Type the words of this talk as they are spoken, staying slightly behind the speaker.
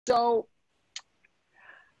So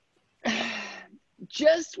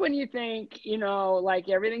just when you think, you know, like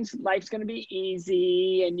life's going to be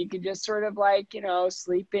easy and you can just sort of like, you know,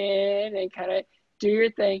 sleep in and kind of do your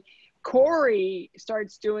thing, Corey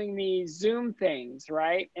starts doing these Zoom things,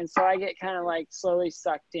 right? And so I get kind of like slowly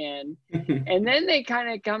sucked in. And then they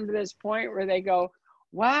kind of come to this point where they go,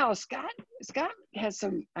 wow, Scott has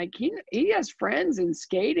some, like, he has friends in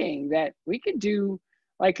skating that we could do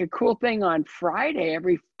like a cool thing on Friday,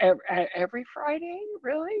 every Friday,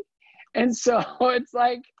 really? And so it's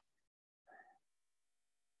like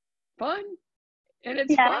fun, and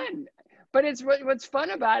it's fun. But it's what's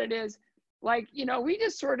fun about it is, like, you know, we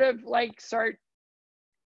just sort of like start,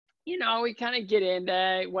 you know, we kind of get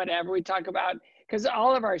into whatever we talk about, because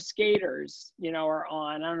all of our skaters, you know, are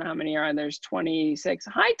on. I don't know how many are on. There's 26.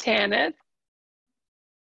 Hi, Tanith.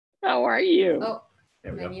 How are you? Oh.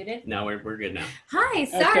 Am I muted? No, we're good now. Hi,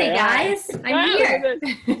 sorry guys. I'm here.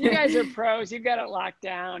 You guys are pros. You've got it locked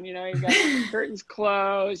down. You know, you've got curtains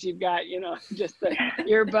closed. You've got, you know, just the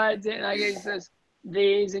earbuds in. I guess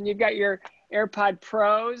these, and you've got your AirPod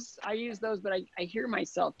Pros. I use those, but I hear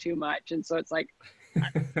myself too much, and so it's like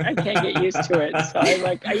I can't get used to it. So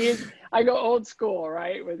I go old school,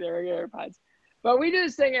 right, with their AirPods. But we do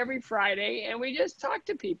this thing every Friday, and we just talk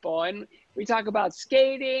to people, and we talk about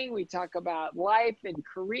skating, we talk about life and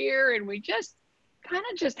career, and we just kind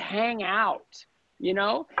of just hang out, you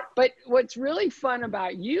know? But what's really fun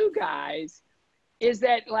about you guys is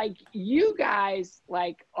that, like, you guys,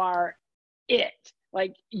 like, are it.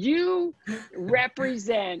 Like, you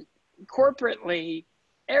represent corporately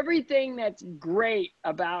everything that's great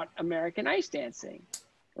about American ice dancing.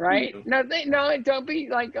 Right? No, don't be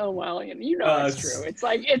like, oh, well, you know, it's true. It's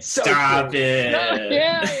like, it's so stop true. it. No,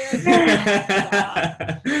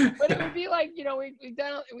 but it would be like, you know, we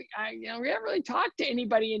haven't really talked to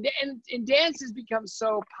anybody, and dance has become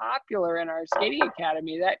so popular in our skating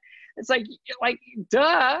academy that it's like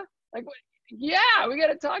duh, like, yeah, we got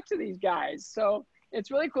to talk to these guys. So it's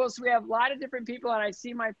really cool. So we have a lot of different people, and I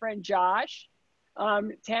see my friend Josh.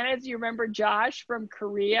 Tanith, you remember Josh from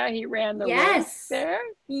Korea? He ran the race there.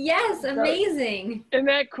 Yes, amazing. So, isn't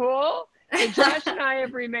that cool? So Josh and I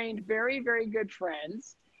have remained very, very good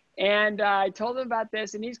friends. And I told him about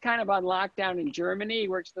this, and he's kind of on lockdown in Germany. He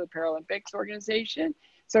works for the Paralympics organization.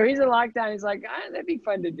 So he's in lockdown. He's like, that'd be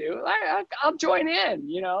fun to do. I'll join in,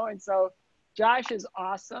 you know? And so Josh is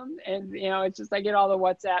awesome. And, you know, it's just, I get all the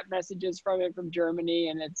WhatsApp messages from him from Germany,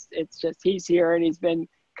 and it's just, he's here, and he's been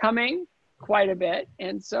coming quite a bit.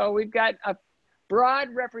 And so we've got a broad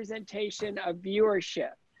representation of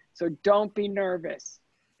viewership. So don't be nervous.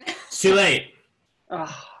 It's too late.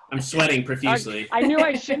 Oh, I'm sweating profusely. I knew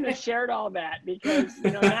I shouldn't have shared all that, because, you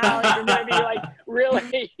know, now you're going to be like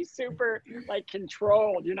really super like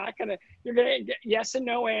controlled. You're going to get yes and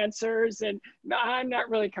no answers. And no, I'm not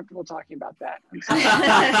really comfortable talking about that.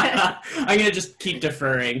 I'm going to just keep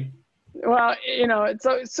deferring. Well, you know,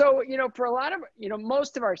 so, you know, for a lot of, you know,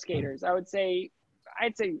 most of our skaters, I'd say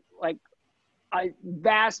like a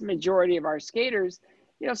vast majority of our skaters,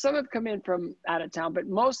 you know, some have come in from out of town, but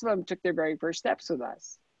most of them took their very first steps with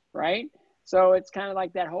us, right? So it's kind of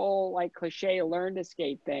like that whole like cliche learn to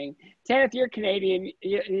skate thing. Tanith, you're Canadian,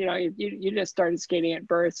 you know, you just started skating at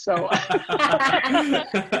birth. So no, but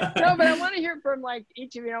I want to hear from like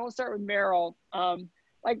each of you. We'll start with Meryl.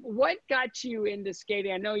 Like, what got you into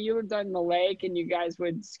skating? I know you lived on the lake and you guys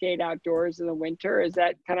would skate outdoors in the winter. Is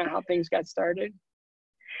that kind of how things got started?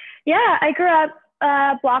 Yeah, I grew up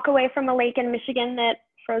a block away from a lake in Michigan that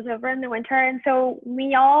froze over in the winter. And so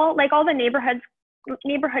we all, like all the neighborhood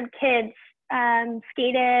kids,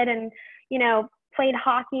 skated and, you know, played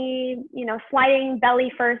hockey, you know, sliding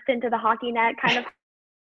belly first into the hockey net kind of.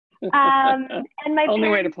 And my only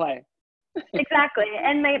way to play. Exactly.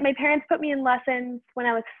 And my parents put me in lessons when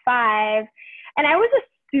I was 5, and I was a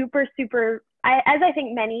super, as I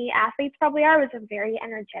think many athletes probably are, was a very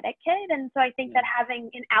energetic kid. And so I think that having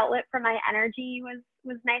an outlet for my energy was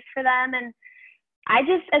nice for them. And I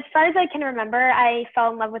just, as far as I can remember, I fell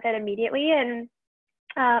in love with it immediately. And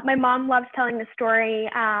my mom loves telling the story.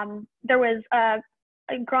 There was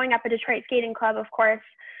growing up a Detroit skating club, of course,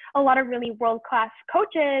 a lot of really world-class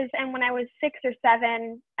coaches. And when I was 6 or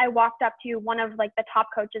 7, I walked up to one of like the top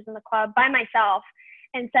coaches in the club by myself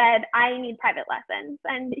and said, I need private lessons.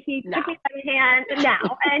 And he took me by the hand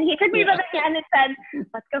and he took me by the hand and said,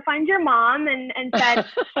 let's go find your mom, and said,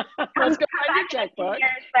 let's go find your checkbook.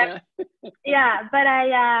 But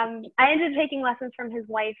I ended up taking lessons from his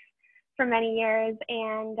wife for many years.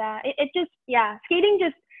 And it just, skating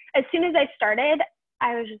just, as soon as I started,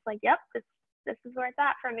 I was just like, yep, this is where it's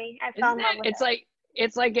at for me. I fell in love with it.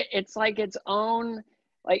 It's like its own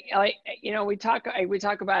we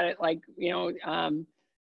talk about it like,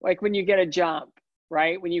 like when you get a jump,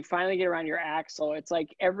 right? When you finally get around your axle, it's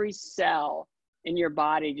like every cell in your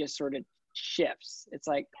body just sort of shifts. It's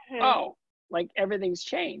like, oh, like everything's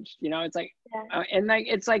changed, it's like, and like,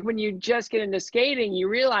 it's like when you just get into skating, you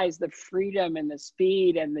realize the freedom and the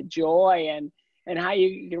speed and the joy and how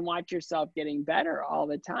you can watch yourself getting better all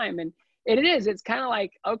the time. And it's kind of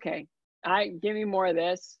like, okay, give me more of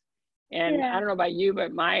this. And I don't know about you,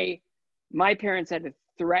 but my parents had to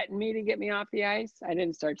threaten me to get me off the ice. I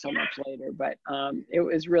didn't start so much later, but it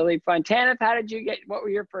was really fun. Tanith, what were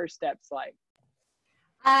your first steps like?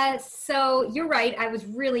 So you're right. I was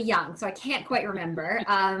really young, so I can't quite remember.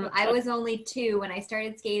 I was only 2 when I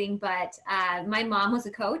started skating, but my mom was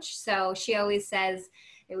a coach, so she always says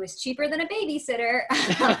it was cheaper than a babysitter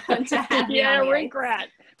to have me on the rink ice. rat,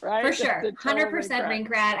 right? For sure, 100% rink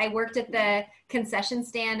rat. I worked at the concession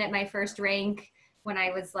stand at my first rink when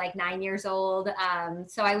I was like 9 years old.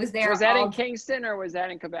 So I was there. Was that in Kingston or was that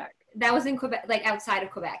in Quebec? That was in Quebec, like outside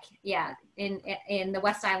of Quebec. Yeah, in the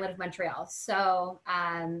West Island of Montreal. So,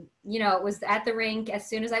 it was at the rink. As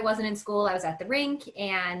soon as I wasn't in school, I was at the rink,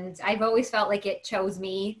 and I've always felt like it chose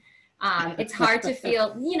me. It's hard to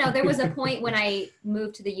feel, there was a point when I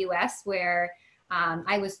moved to the US where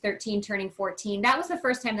I was 13 turning 14. That was the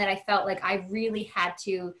first time that I felt like I really had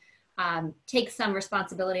to take some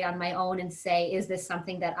responsibility on my own and say, is this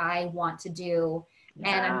something that I want to do?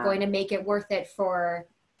 And I'm going to make it worth it for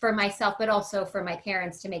myself, but also for my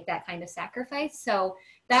parents to make that kind of sacrifice. So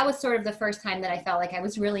that was sort of the first time that I felt like I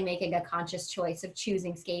was really making a conscious choice of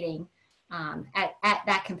choosing skating at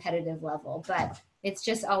that competitive level. But it's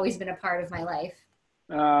just always been a part of my life.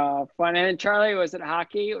 Fun. And Charlie, was it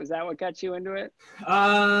hockey? Was that what got you into it?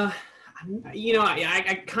 I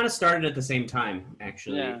kind of started at the same time,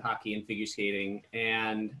 actually, hockey and figure skating.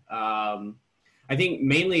 And I think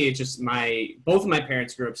mainly it's just both of my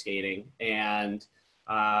parents grew up skating, and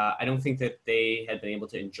I don't think that they had been able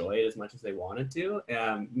to enjoy it as much as they wanted to,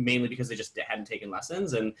 mainly because they just hadn't taken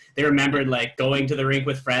lessons, and they remembered like going to the rink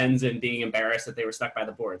with friends and being embarrassed that they were stuck by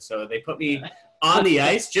the board. So they put me on the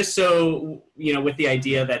ice just so, with the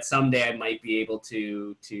idea that someday I might be able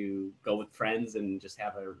to go with friends and just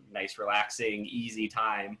have a nice, relaxing, easy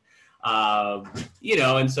time.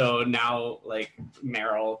 And so now like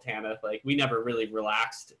Meryl, Tanith, like we never really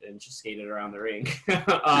relaxed and just skated around the rink.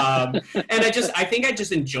 And I think I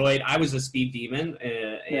just enjoyed, I was a speed demon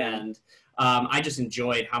and I just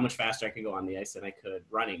enjoyed how much faster I could go on the ice than I could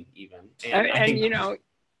running even. And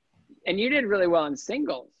you did really well in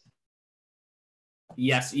singles.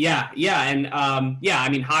 Yes. Yeah. And I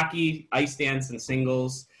mean, hockey, ice dance and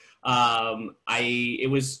singles. There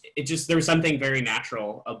was something very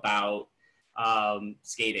natural about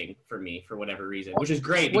skating for me for whatever reason, which is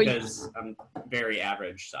great because I'm very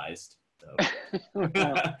average sized. So.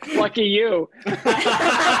 Lucky you.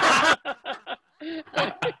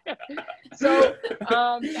 So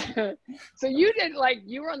you did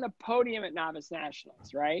you were on the podium at Novice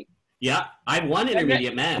Nationals, right? Yeah, I won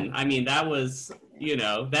intermediate men. I mean, that was,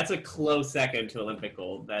 that's a close second to Olympic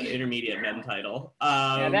gold, that intermediate men title.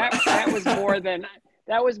 That was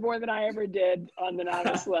more than I ever did on the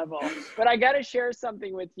novice level. But I got to share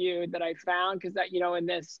something with you that I found, because that, in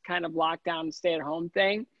this kind of lockdown stay-at-home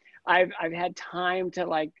thing, I've had time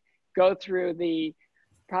to go through the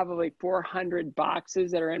probably 400 boxes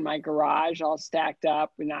that are in my garage, all stacked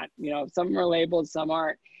up. Not, some are labeled, some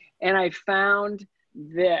aren't. And I found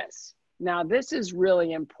this. Now, this is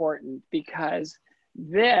really important because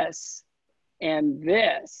this and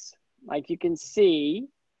this, like you can see.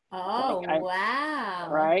 Oh, wow.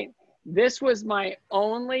 Right? This was my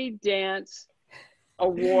only dance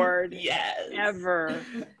award ever.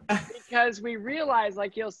 Because we realized,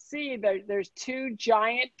 you'll see there's 2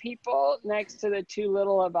 giant people next to the 2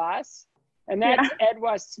 little of us. And that's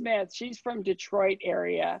Edwa Smith. She's from Detroit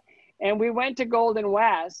area. And we went to Golden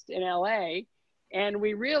West in LA, and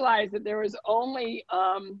we realized that there was only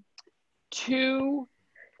 2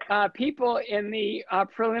 people in the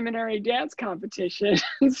preliminary dance competition.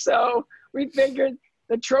 So we figured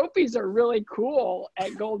the trophies are really cool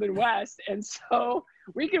at Golden West. And so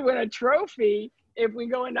we could win a trophy if we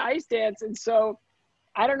go into ice dance. And so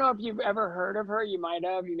I don't know if you've ever heard of her. You might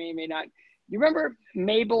have, you may not. You remember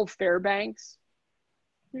Mabel Fairbanks?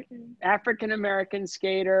 African-American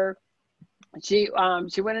skater. She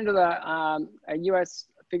went into the U.S.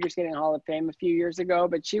 Figure Skating Hall of Fame a few years ago,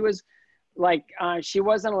 but she was she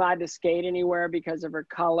wasn't allowed to skate anywhere because of her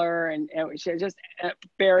color, and she was just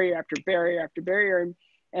barrier after barrier after barrier,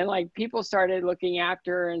 and people started looking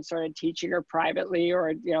after her and started teaching her privately or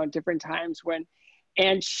at different times when,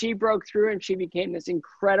 And she broke through and she became this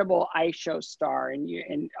incredible ice show star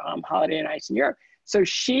in Holiday on Ice in Europe. So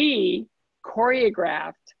she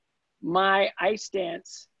choreographed my ice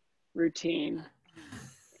dance routine.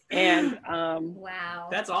 And wow,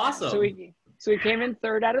 that's awesome. So we came in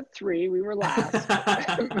 3rd out of 3. We were last.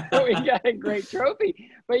 But we got a great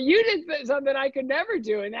trophy. But you did something I could never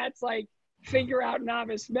do, and that's like figure out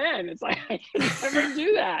novice men. It's like I could never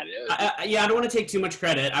do that. Yeah, I don't want to take too much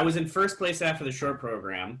credit. I was in 1st place after the short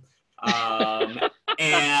program.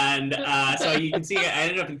 And so you can see I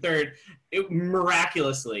ended up in 3rd.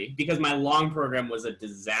 Miraculously, because my long program was a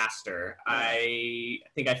disaster. I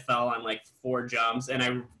think I fell on like 4 jumps, and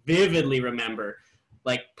I vividly remember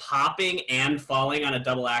like popping and falling on a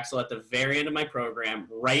double axel at the very end of my program,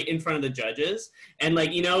 right in front of the judges. And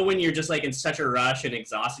like, you know, when you're just like in such a rush and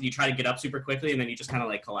exhausted, you try to get up super quickly and then you just kind of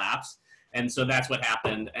like collapse. And so that's what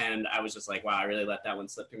happened. And I was just like, wow, I really let that one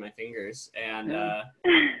slip through my fingers. And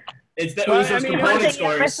it was those component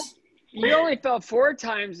scores. You only fell 4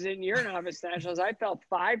 times in your novice nationals. I fell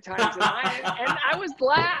 5 times in mine, and I was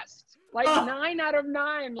last. Like 9 out of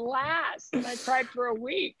 9 last. And I cried for a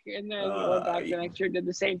week, and then went back the next year, did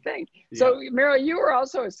the same thing. Yeah. So Meryl, you were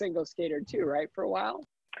also a single skater too, right? For a while?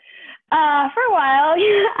 For a while.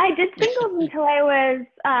 I did singles until I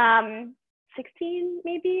was 16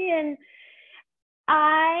 maybe. And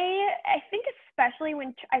I think especially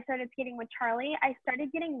when I started skating with Charlie, I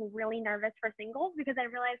started getting really nervous for singles because I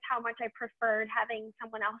realized how much I preferred having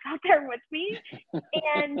someone else out there with me.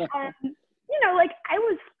 And, you know, like I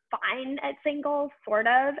was fine at singles, sort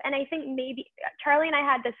of. And I think maybe Charlie and I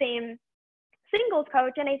had the same singles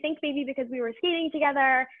coach. And I think maybe because we were skating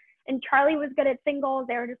together and Charlie was good at singles,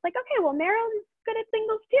 they were just like, okay, well, Meryl is good at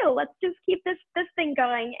singles too. Let's just keep this thing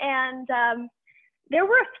going. And there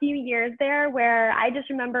were a few years there where I just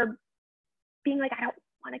remember being like, I don't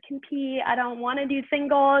want to compete. I don't want to do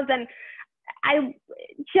singles. And I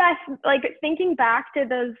just like thinking back to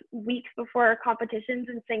those weeks before competitions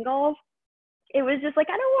and singles, it was just like,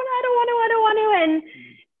 I don't want to, and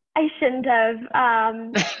I shouldn't have,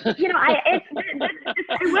 you know,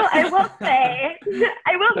 I will say,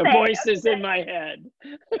 the voices in my head.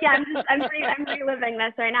 Yeah, I'm reliving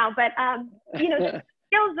this right now, but, you know, the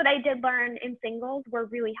skills that I did learn in singles were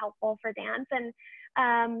really helpful for dance. And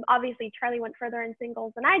obviously Charlie went further in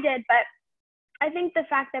singles than I did, but I think the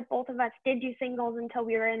fact that both of us did do singles until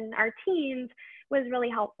we were in our teens was really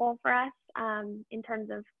helpful for us in terms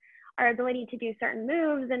of our ability to do certain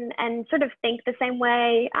moves and sort of think the same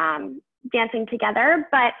way dancing together.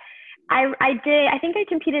 But I think I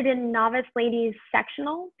competed in novice ladies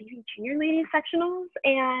sectionals, maybe junior ladies sectionals.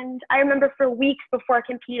 And I remember for weeks before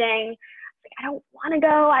competing, I don't want to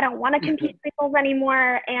go. I don't want to compete singles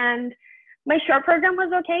anymore. And my short program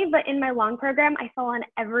was okay, but in my long program, I fell on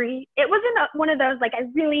it wasn't one of those, like I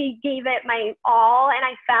really gave it my all and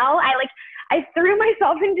I fell. I threw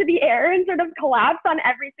myself into the air and sort of collapsed on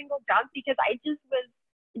every single jump because I just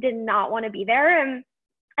did not want to be there. And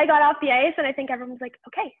I got off the ice and I think everyone was like,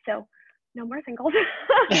 okay, so no more singles.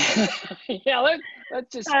 Yeah,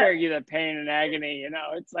 let's just spare you the pain and agony. You know,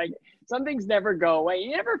 it's like some things never go away.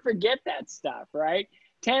 You never forget that stuff, right?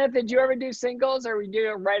 Tanith, did you ever do singles or were you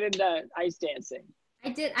doing right into ice dancing? I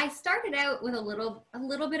did. I started out with a little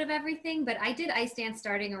bit of everything, but I did ice dance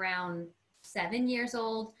starting around 7 years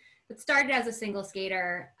old. But started as a single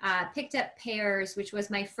skater, picked up pairs, which was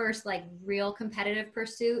my first like real competitive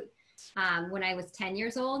pursuit when I was 10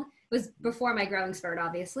 years old. It was before my growing spurt,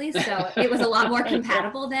 obviously, so it was a lot more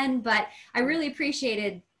compatible then. But I really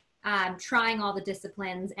appreciated trying all the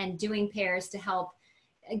disciplines and doing pairs to help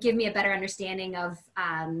give me a better understanding of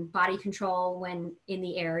body control when in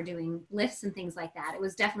the air doing lifts and things like that. It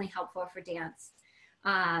was definitely helpful for dance.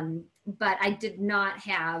 But I did not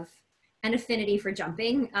have an affinity for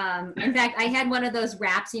jumping. In fact, I had one of those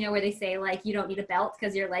wraps, you know, where they say like, you don't need a belt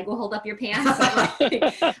because your leg will hold up your pants.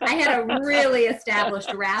 I had a really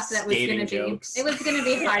established wrap that was going to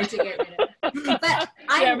be hard to get rid of. But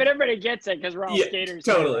everybody gets it because we're all skaters.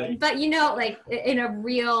 Totally. Right? But you know, like in a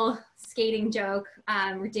real skating joke,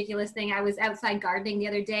 ridiculous thing, I was outside gardening the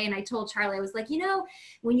other day and I told Charlie, I was like, you know,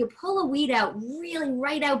 when you pull a weed out really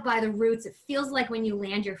right out by the roots, it feels like when you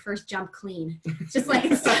land your first jump clean. Just like,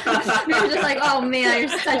 you're just like, oh man, you're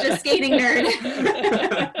such a skating nerd.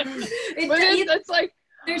 It's like,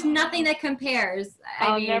 there's nothing that compares.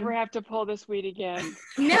 I'll never have to pull this weed again.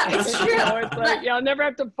 No, it's true. You know, it's like, I'll never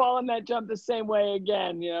have to fall on that jump the same way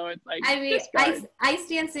again. You know, it's like, I mean, ice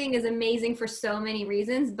dancing is amazing for so many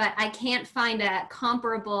reasons, but I can't find a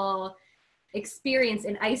comparable experience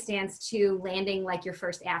in ice dance to landing like your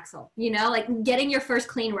first axel, you know, like getting your first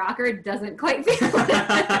clean rocker doesn't quite feel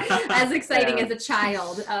as exciting as a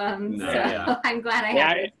child. So I'm glad I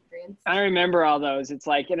had the experience. I remember all those. It's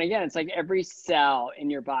like, and again, it's like every cell in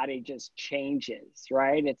your body just changes,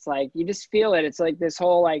 right? It's like, you just feel it. It's like this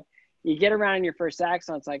whole, like, you get around in your first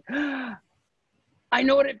axel, it's like, I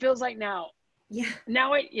know what it feels like now. Yeah.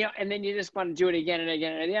 Now and then you just want to do it again and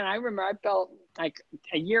again and again. I remember I felt like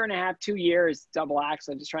a year and a half, 2 years, double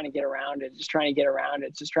axel, just trying to get around it, just trying to get around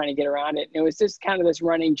it. And it was just kind of this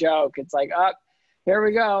running joke. It's like, here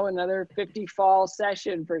we go, another 50 fall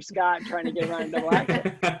session for Scott trying to get around a double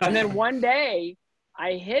axel. And then one day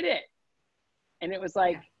I hit it, and it was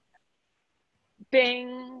like,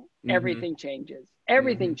 bing, everything changes.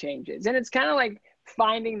 Everything changes. And it's kind of like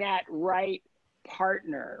finding that right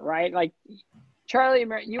partner, right? Like Charlie,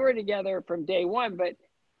 you were together from day one, but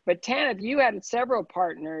Tanith, you had several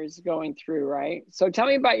partners going through, right? So tell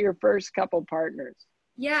me about your first couple partners.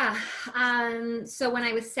 Yeah. So when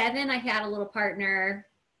I was 7, I had a little partner.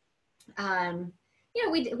 You know,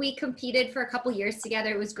 we competed for a couple years together.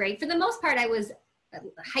 It was great. For the most part, I was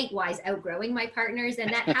height-wise outgrowing my partners, and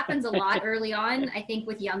that happens a lot early on, I think,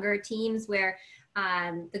 with younger teams where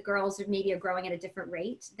the girls maybe are growing at a different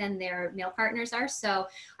rate than their male partners are. So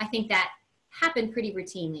I think that happened pretty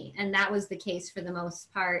routinely, and that was the case for the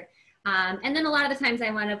most part. And then a lot of the times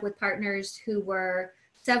I wound up with partners who were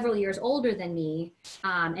several years older than me,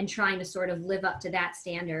 and trying to sort of live up to that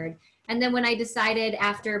standard. And then when I decided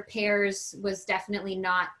after pairs was definitely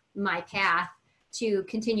not my path to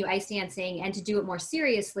continue ice dancing and to do it more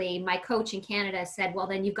seriously, my coach in Canada said, well,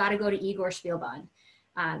 then you've got to go to Igor Spielban.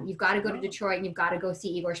 You've got to go to Detroit, and you've got to go see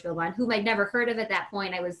Igor Spielban, whom I'd never heard of at that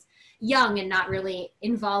point. I was young and not really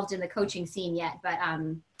involved in the coaching scene yet, but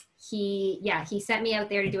he sent me out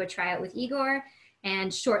there to do a tryout with Igor.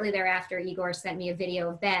 And shortly thereafter, Igor sent me a video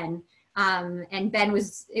of Ben. And Ben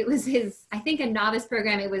it was his, I think, a novice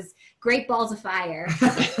program. It was Great Balls of Fire.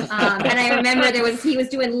 And I remember he was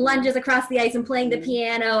doing lunges across the ice and playing the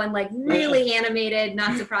piano and like really animated,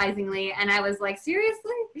 not surprisingly. And I was like,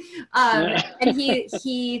 seriously? And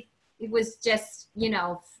he was just, you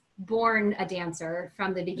know, born a dancer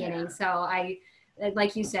from the beginning. So I,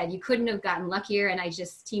 like you said, you couldn't have gotten luckier. And I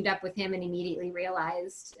just teamed up with him and immediately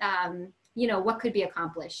realized, you know, what could be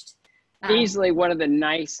accomplished. Easily one of the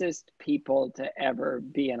nicest people to ever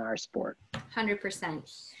be in our sport. 100%.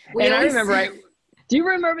 And I remember, do you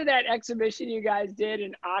remember that exhibition you guys did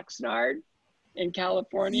in Oxnard in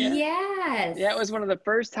California? Yes. That was one of the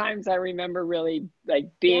first times I remember really like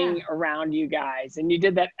being around you guys, and you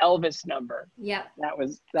did that Elvis number. Yep. That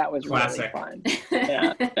was Classic. Really fun.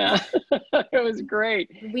 Yeah. It was great.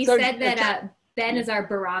 We said that Ben is our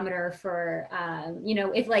barometer for, you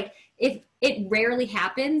know, if it rarely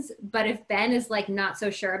happens, but if Ben is like not so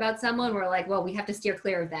sure about someone, we're like, well, we have to steer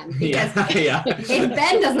clear of them, because if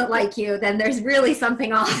Ben doesn't like you, then there's really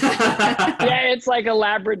something off. Yeah, it's like a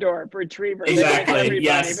Labrador retriever. Exactly. Like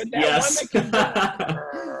yes. but that one that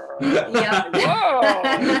can Yep. whoa,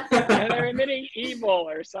 and they're emitting evil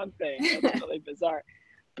or something. It's really bizarre.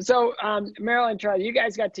 So, Meryl and Charlie, you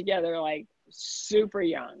guys got together like super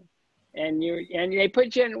young. And they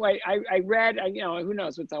put you in, I read, you know, who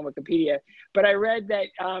knows what's on Wikipedia, but I read that,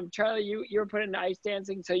 Charlie, you were put into ice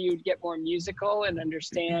dancing so you'd get more musical and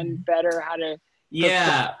understand better how to.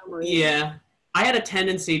 Yeah. I had a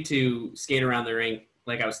tendency to skate around the rink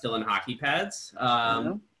like I was still in hockey pads,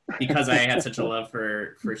 because I had such a love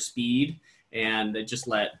for speed, and it just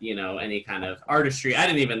let, you know, any kind of artistry. I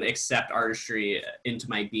didn't even accept artistry into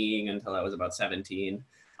my being until I was about 17.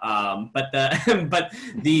 I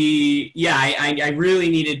really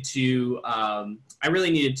needed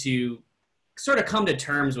to sort of come to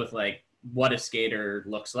terms with like what a skater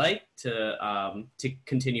looks like to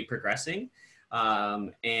continue progressing.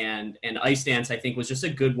 And ice dance, I think, was just a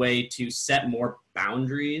good way to set more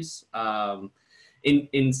boundaries.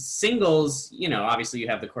 In singles, you know, obviously you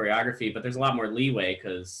have the choreography, but there's a lot more leeway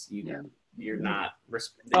because you're not.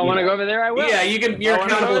 I want to go over there. I will. Yeah, you're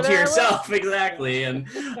accountable to yourself. Exactly. And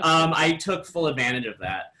I took full advantage of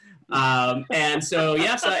that. And so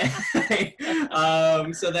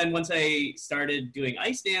so then once I started doing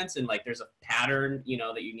ice dance, and like there's a pattern, you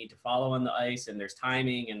know, that you need to follow on the ice, and there's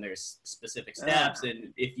timing, and there's specific steps,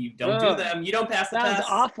 and if you don't do them, you don't pass the test. Sounds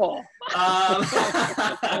awful.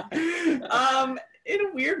 In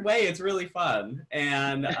a weird way, it's really fun.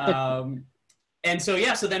 And so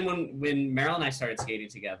then when Meryl and I started skating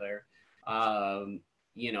together,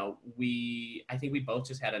 you know, I think we both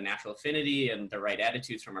just had a natural affinity and the right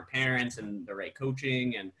attitudes from our parents and the right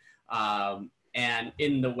coaching, and and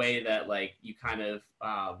in the way that like you kind of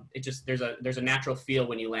it just there's a natural feel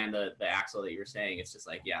when you land the axle that you were saying. It's just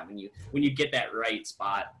like, yeah, when you get that right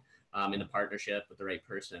spot in the partnership with the right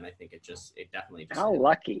person, I think it definitely just how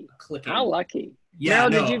lucky clicking. How lucky. Yeah,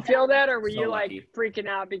 Meryl, did you feel that, or were so you like lucky. freaking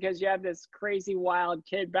out because you have this crazy wild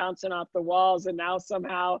kid bouncing off the walls, and now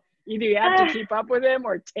somehow either you have to keep up with him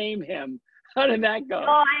or tame him? How did that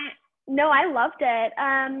go? No, I loved it.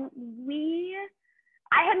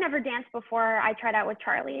 I had never danced before I tried out with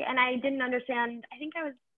Charlie, and I didn't understand. I think I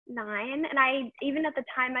was 9, and even at the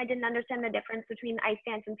time I didn't understand the difference between ice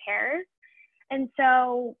dance and pairs. And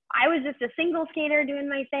so I was just a single skater doing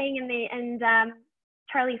my thing, and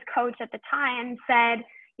Charlie's coach at the time said,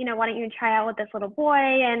 you know, why don't you try out with this little boy?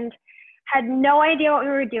 And had no idea what we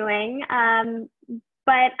were doing,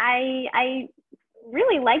 but I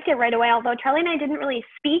really liked it right away. Although Charlie and I didn't really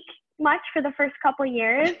speak much for the first couple of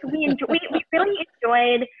years, we really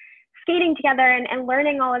enjoyed skating together and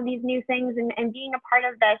learning all of these new things and being a part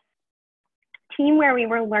of this team where we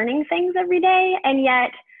were learning things every day. And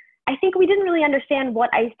yet I think we didn't really understand what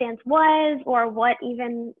ice dance was or what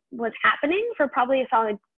even was happening for probably a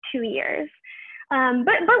solid 2 years.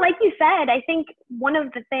 But like you said, I think one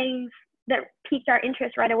of the things that piqued our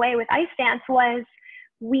interest right away with ice dance was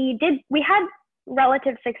we had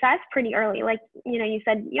relative success pretty early. Like, you know, you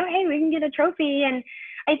said, hey, we can get a trophy. And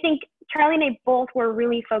I think Charlie and I both were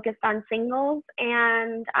really focused on singles,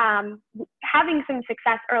 and having some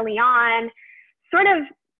success early on sort of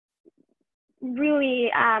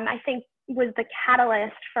really, I think, was the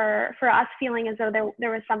catalyst for us feeling as though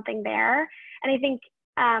there was something there. And I think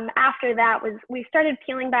after that we started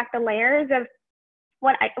peeling back the layers of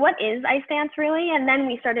what is ice dance really, and then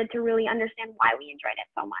we started to really understand why we enjoyed it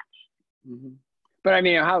so much. Mm-hmm. But I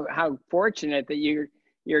mean, how fortunate that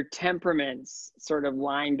your temperaments sort of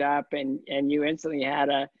lined up, and you instantly had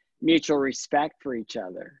a mutual respect for each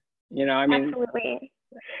other. You know, I mean, absolutely.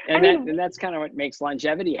 And that's kind of what makes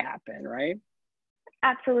longevity happen, right?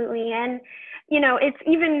 Absolutely. And, you know, it's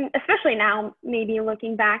even, especially now, maybe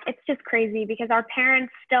looking back, it's just crazy because our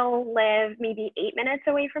parents still live maybe 8 minutes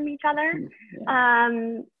away from each other.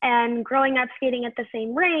 Yeah. And growing up skating at the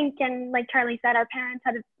same rink, and like Charlie said, our parents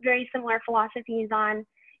had very similar philosophies on,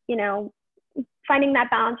 you know, finding that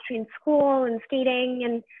balance between school and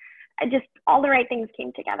skating, and just all the right things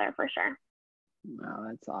came together for sure. Wow,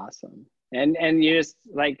 that's awesome. And you just,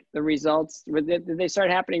 like, the results, did they start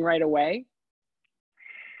happening right away?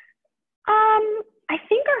 I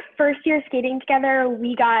think our first year skating together,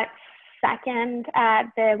 we got second at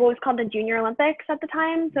what was called the Junior Olympics at the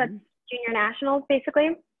time. So it's Junior Nationals,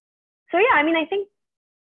 basically. So yeah, I mean, I think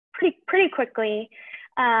pretty quickly.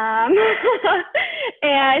 And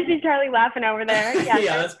I see Charlie laughing over there. Yeah,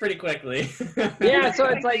 yeah, that's pretty quickly. Yeah, so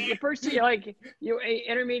it's like the first year, like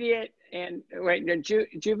intermediate and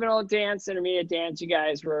juvenile dance, intermediate dance, you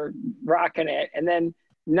guys were rocking it, and then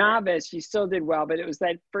novice, you still did well, but it was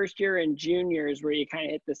that first year in juniors where you kind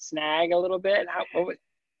of hit the snag a little bit.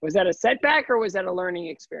 Was that a setback, or was that a learning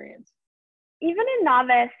experience? Even in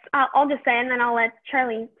novice, I'll just say, and then I'll let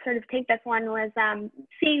Charlie sort of take this one, was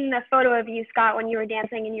seeing the photo of you, Scott, when you were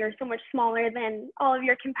dancing and you were so much smaller than all of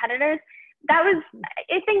your competitors. That was,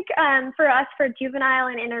 I think, for us, for juvenile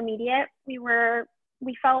and intermediate,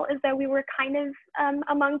 we felt as though we were kind of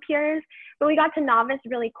among peers, but we got to novice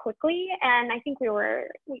really quickly. And I think we were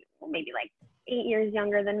maybe like 8 years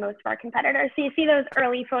younger than most of our competitors. So you see those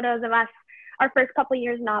early photos of us, our first couple of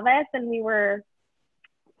years novice, and we were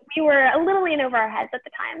a little in over our heads at the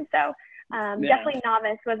time. So definitely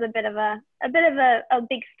novice was a bit of a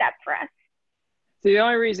big step for us. So the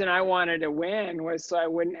only reason I wanted to win was so I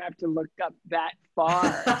wouldn't have to look up that far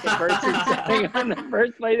at the person sitting on the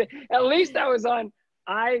first place. At least I was on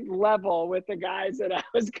eye level with the guys that I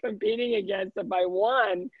was competing against if I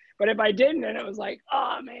won. But if I didn't, then it was like,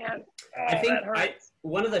 oh man, I think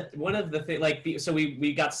one of the things, like, so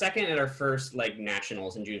we got second at our first like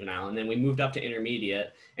nationals in juvenile, and then we moved up to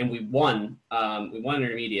intermediate, and we won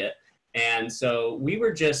intermediate, and so we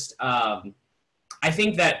were just I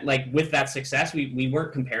think that, like, with that success, we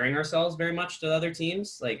weren't comparing ourselves very much to other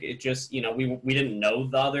teams. Like, it just, you know, we didn't know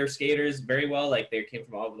the other skaters very well. Like, they came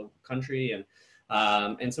from all over the country,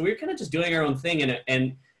 and so we were kind of just doing our own thing,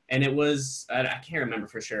 and it was, I can't remember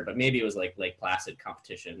for sure, but maybe it was like Lake Placid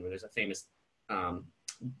competition, where there's a famous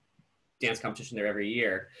dance competition there every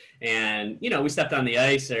year. And, you know, we stepped on the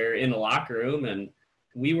ice or in the locker room, and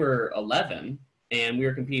we were 11, and we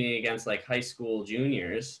were competing against like high school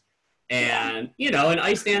juniors. And, you know, in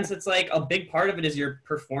ice dance, it's like a big part of it is your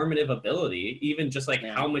performative ability. Even just like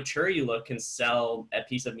how mature you look can sell a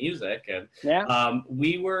piece of music. And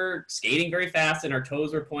we were skating very fast and our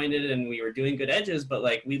toes were pointed and we were doing good edges, but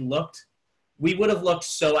like we would have looked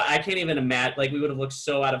so, I can't even imagine, like we would have looked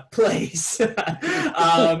so out of place.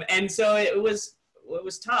 And so it was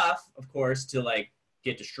tough, of course, to like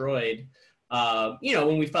get destroyed. You know,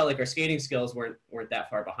 when we felt like our skating skills weren't that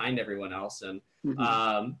far behind everyone else. And,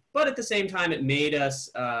 but at the same time, it made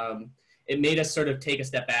us sort of take a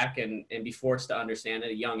step back and be forced to understand at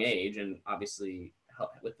a young age. And obviously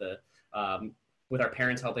with our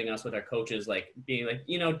parents helping us, with our coaches, like being like,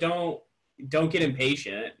 you know, don't get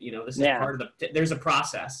impatient. You know, this is part of there's a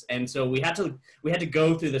process. And so we had to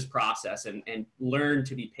go through this process and learn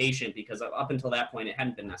to be patient, because up until that point, it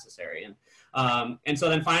hadn't been necessary. And so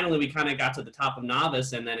then finally we kind of got to the top of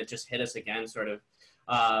novice, and then it just hit us again, sort of,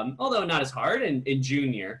 although not as hard in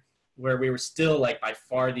junior, where we were still like by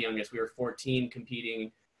far the youngest. We were 14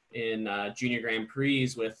 competing in junior Grand Prix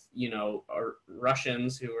with, you know, our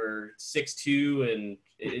Russians who were 6'2", and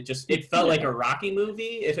it felt like a Rocky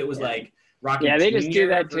movie if it was like Rocky. Yeah, they just do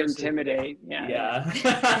that versus, to intimidate. Yeah.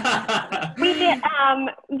 We did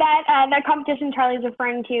that competition Charlie's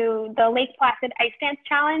referring to, the Lake Placid Ice Dance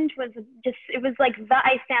Challenge, it was like the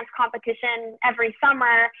ice dance competition every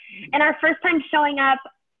summer. And our first time showing up,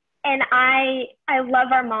 and I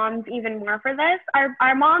love our moms even more for this.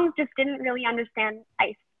 Our moms just didn't really understand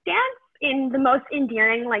ice dance in the most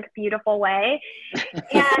endearing, like beautiful way,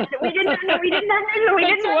 and we didn't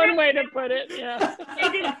That's one way to put it. Yeah.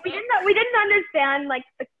 We didn't understand, like,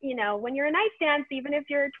 you know, when you're in ice dance, even if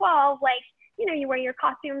you're 12, like, you know, you wear your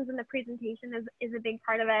costumes and the presentation is a big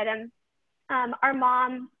part of it. And our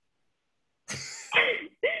mom,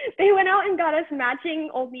 they went out and got us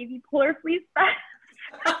matching Old Navy polar fleece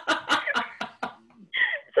vests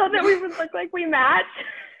so that we would look like we matched.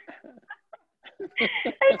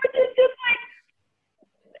 It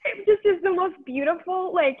was just the most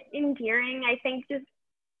beautiful, like, endearing, I think, just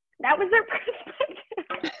that was their perspective.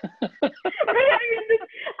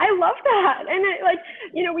 I love that. And it, like,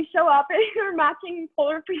 you know, we show up and we're matching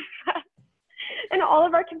polar freeze vests, and all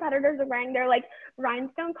of our competitors are wearing their like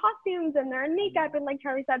rhinestone costumes, and they're in makeup, and like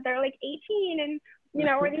Charlie said, they're like 18, and you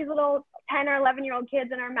know, we're these little 10 or 11-year-old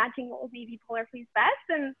kids and are matching Old Navy polar fleece vests.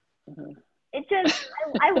 And it just,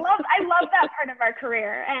 I love that part of our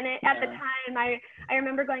career. And at the time, I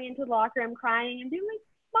remember going into the locker room crying and being like,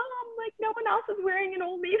 Mom, like, no one else is wearing an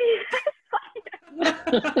Old Navy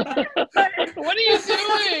vest. What are you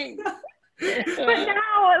doing? But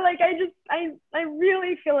now, like, I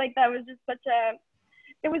really feel like that was just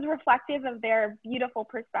it was reflective of their beautiful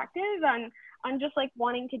perspective on just like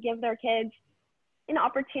wanting to give their kids an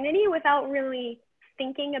opportunity without really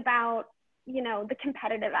thinking about, you know, the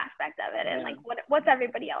competitive aspect of it and like what's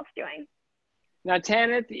everybody else doing. Now,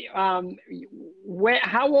 Tanith,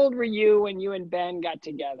 how old were you when you and Ben got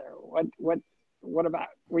together? What about,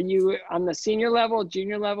 were you on the senior level,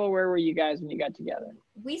 junior level? Where were you guys when you got together?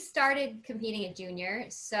 We started competing at junior.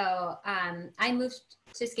 So I moved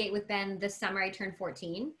to skate with Ben the summer I turned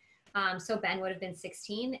 14. So Ben would have been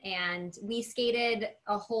 16, and we skated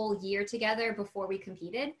a whole year together before we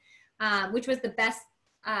competed, which was the best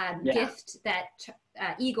gift that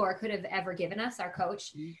Igor could have ever given us. Our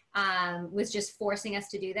coach was just forcing us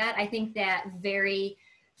to do that. I think that very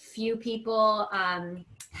few people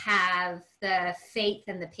have the faith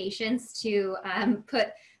and the patience to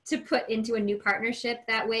put into a new partnership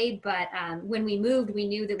that way. But when we moved, we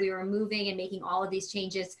knew that we were moving and making all of these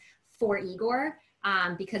changes for Igor,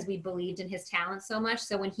 because we believed in his talent so much.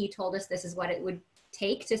 So when he told us this is what it would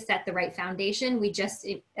take to set the right foundation, we just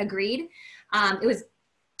agreed. It was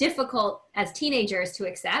difficult as teenagers to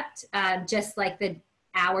accept, just like the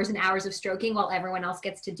hours and hours of stroking while everyone else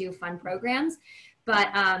gets to do fun programs. But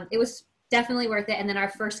it was definitely worth it. And then our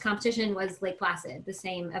first competition was Lake Placid, the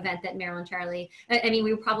same event that Meryl and Charlie, I mean,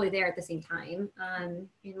 we were probably there at the same time,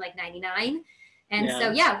 in like 99. And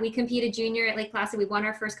so, we competed junior at Lake Placid. We won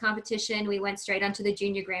our first competition. We went straight onto the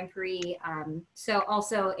junior Grand Prix. So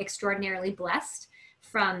also extraordinarily blessed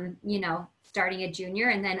from, you know, starting at junior.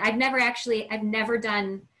 And then I've never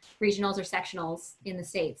done regionals or sectionals in the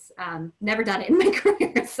States. Never done it in my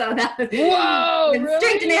career. So that was really?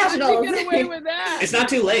 Straight to nationals. How'd you get away with that? It's not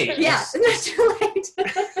too late. Yeah, it's not too late.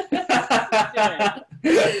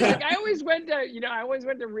 Like, I always went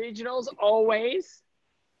to regionals always.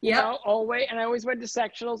 You know, always, and I always went to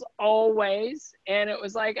sectionals always. And it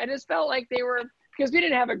was like, I just felt like they were, because we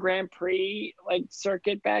didn't have a Grand Prix like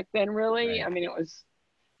circuit back then, really. Right. I mean,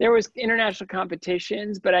 there was international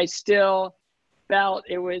competitions, but I still felt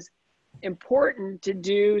it was important to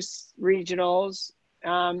do regionals,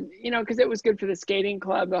 you know, because it was good for the skating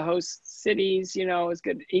club, the host cities, you know, it was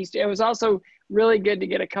good. It was also really good to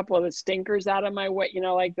get a couple of the stinkers out of my way, you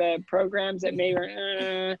know, like the programs that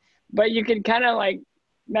maybe, but you can kind of like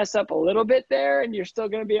mess up a little bit there and you're still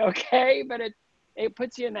going to be okay. But it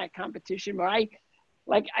puts you in that competition. But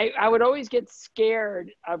I would always get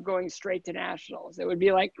scared of going straight to nationals. It would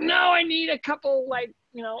be like, no, I need a couple like,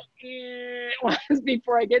 you know, ones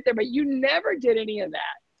before I get there. But you never did any of that.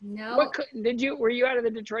 No. Were you out of the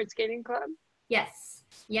Detroit Skating Club? Yes.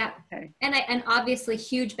 Yeah. Okay. And obviously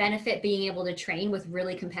huge benefit being able to train with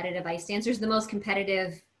really competitive ice dancers, the most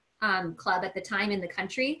competitive club at the time in the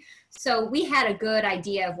country. So we had a good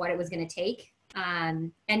idea of what it was going to take.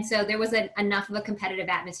 And so there was enough of a competitive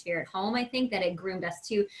atmosphere at home, I think, that it groomed us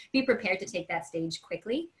to be prepared to take that stage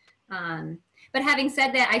quickly. But having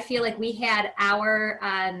said that, I feel like we had our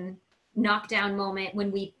knockdown moment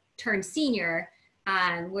when we turned senior.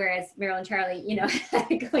 Whereas Meryl and Charlie, you know,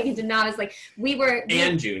 going into novice, like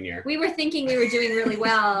and junior, we were thinking we were doing really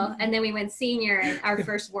well, and then we went senior, and our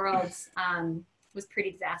first Worlds was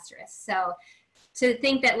pretty disastrous. So to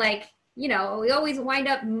think that, like, you know, we always wind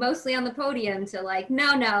up mostly on the podium, to like,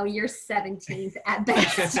 no, you're 17th at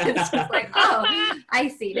best. It's just like, oh, I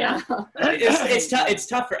see now. It's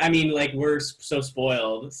tough. I mean, like, we're so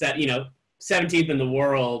spoiled. You know, 17th in the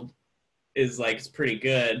world is like, it's pretty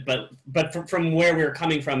good, but from where we were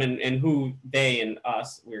coming from and who they and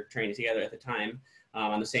us, we were training together at the time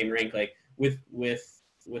on the same rink, like with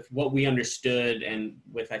what we understood and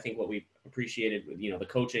with, I think, what we appreciated with, you know, the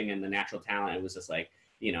coaching and the natural talent, it was just like,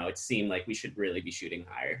 you know, it seemed like we should really be shooting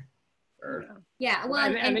higher. Yeah.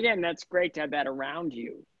 Well, and again, that's great to have that around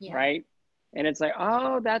you, yeah. Right? And it's like,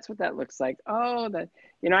 oh, that's what that looks like. Oh, that,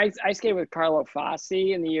 you know, I skated with Carlo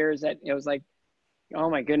Fassi in the years that it was like, oh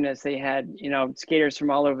my goodness, they had, you know, skaters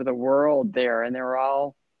from all over the world there, and they were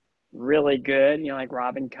all really good, you know, like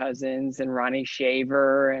Robin Cousins and Ronnie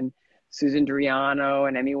Shaver and Susan Driano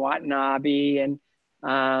and Emmy Watanabe and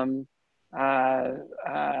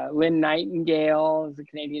Lynn Nightingale was the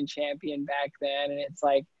Canadian champion back then. And it's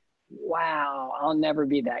like, wow, I'll never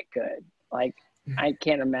be that good. Like, I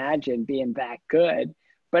can't imagine being that good,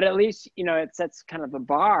 but at least, you know, it sets kind of a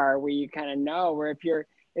bar where you kind of know where if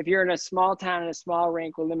you're in a small town in a small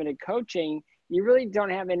rink with limited coaching, you really don't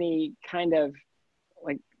have any kind of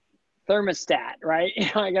like thermostat, right? You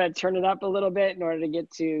know, I got to turn it up a little bit in order to get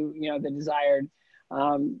to, you know, the desired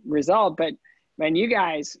result. But man, you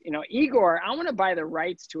guys, you know, Igor, I want to buy the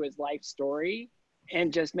rights to his life story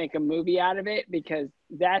and just make a movie out of it, because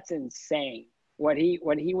that's insane what he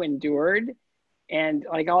endured. And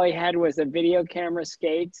like, all he had was a video camera,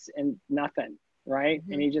 skates, and nothing, right?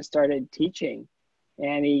 Mm-hmm. And he just started teaching.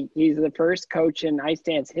 And he's the first coach in ice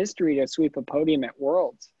dance history to sweep a podium at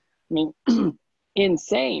Worlds. I mean,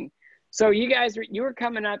 insane. So you guys, you were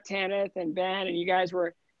coming up, Tanith and Ben, and you guys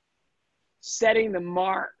were setting the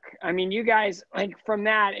mark. I mean, you guys, like, from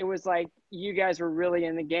that, it was like you guys were really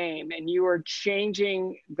in the game, and you were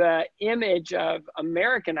changing the image of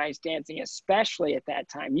American ice dancing, especially at that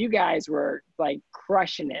time. You guys were like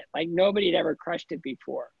crushing it, like nobody had ever crushed it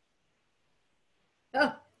before.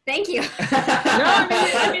 Oh, thank you. No,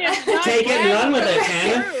 I mean it's not take it and run with it,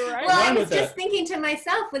 Tanith. True, right? Well, I was just thinking to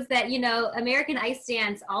myself was that, you know, American ice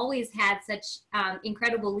dance always had such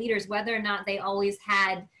incredible leaders, whether or not they always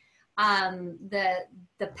had the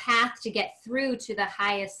path to get through to the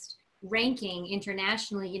highest ranking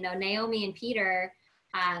internationally. You know, Naomi and Peter,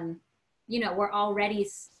 you know, were already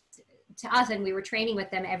to us, and we were training with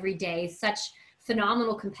them every day, such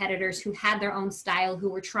phenomenal competitors who had their own style, who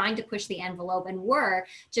were trying to push the envelope and were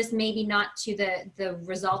just maybe not to the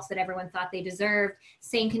results that everyone thought they deserved.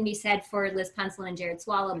 Same can be said for Liz Punslin and Jared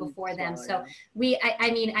Swallow before them. So I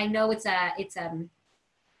mean, I know it's a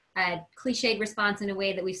cliched response in a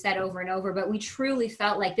way that we've said over and over, but we truly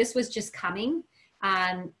felt like this was just coming.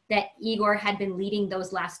 That Igor had been leading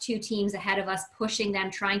those last two teams ahead of us, pushing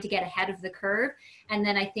them, trying to get ahead of the curve. And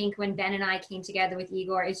then I think when Ben and I came together with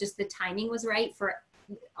Igor, it's just the timing was right for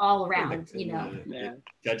all around, you know. Yeah.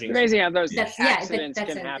 Judging. Amazing how those accidents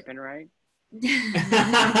can happen, right?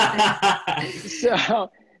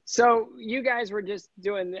 So you guys were just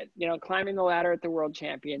doing that, you know, climbing the ladder at the World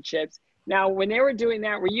Championships. Now, when they were doing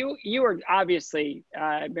that, you were obviously,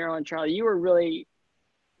 Meryl and Charlie, you were really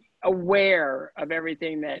aware of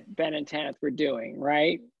everything that Ben and Tanith were doing,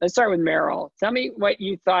 right? Let's start with Meryl. Tell me what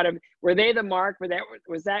you thought of, were they the mark?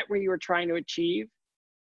 Was that where you were trying to achieve?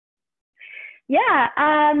 Yeah,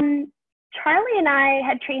 Charlie and I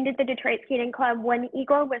had trained at the Detroit Skating Club when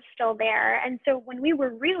Igor was still there. And so when we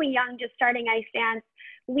were really young, just starting ice dance,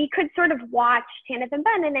 we could sort of watch Tanith and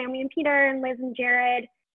Ben and Naomi and Peter and Liz and Jared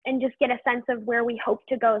and just get a sense of where we hope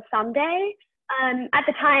to go someday. At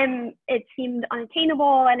the time, it seemed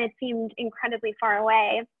unattainable and it seemed incredibly far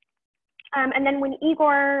away. And then when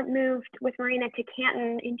Igor moved with Marina to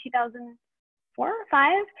Canton in 2004 or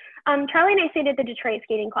 5, Charlie and I stayed at the Detroit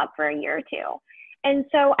Skating Club for a year or two. And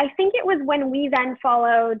so I think it was when we then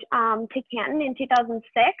followed to Canton in 2006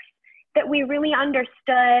 that we really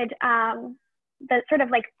understood the sort of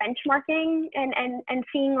like benchmarking and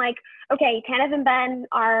seeing like, okay, Tanith and Ben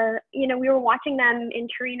are, you know, we were watching them in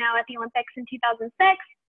Torino at the Olympics in 2006. And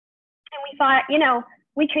we thought, you know,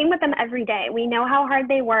 we train with them every day. We know how hard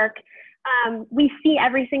they work. We see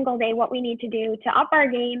every single day what we need to do to up our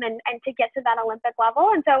game and to get to that Olympic level.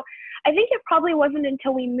 And so I think it probably wasn't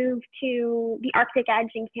until we moved to the Arctic Edge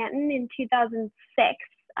in Canton in 2006,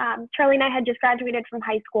 Charlie and I had just graduated from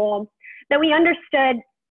high school, that we understood,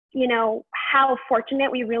 you know, how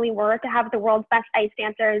fortunate we really were to have the world's best ice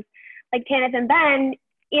dancers like Tanith and Ben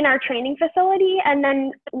in our training facility and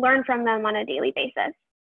then learn from them on a daily basis.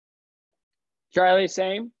 Charlie,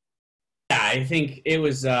 same? Yeah, I think it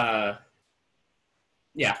was,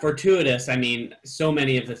 fortuitous. I mean, so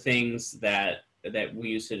many of the things that we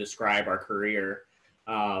used to describe our career,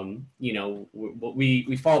 you know,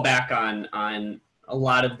 we fall back on a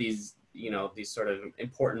lot of these, you know, these sort of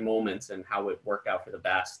important moments and how it worked out for the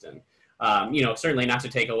best. And, you know, certainly not to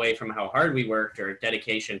take away from how hard we worked or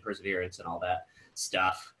dedication, perseverance, and all that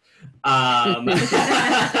stuff. But,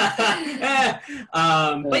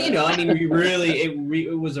 you know, I mean, we really,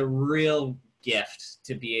 it was a real gift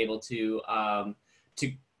to be able to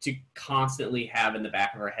constantly have in the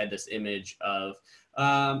back of our head this image of,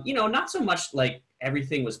 you know, not so much like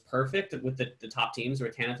everything was perfect with the top teams or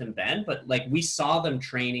Tanith and Ben, but like we saw them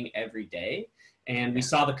training every day and we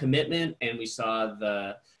saw the commitment and we saw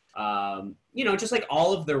the, you know, just like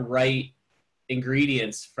all of the right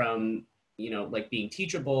ingredients from, you know, like being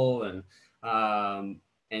teachable and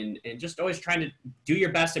just always trying to do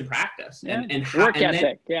your best in practice and work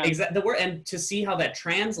ethic. Exactly. The word, and to see how that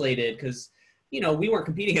translated, because, you know, we weren't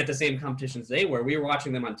competing at the same competitions they were. We were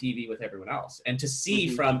watching them on TV with everyone else. And to see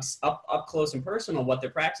from up close and personal what their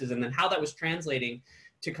practice is and then how that was translating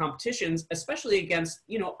to competitions, especially against,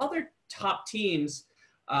 you know, other top teams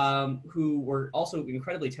who were also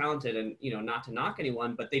incredibly talented and, you know, not to knock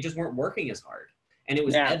anyone, but they just weren't working as hard. And it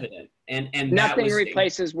was evident. And nothing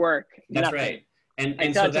replaces work. That's nothing. Right. And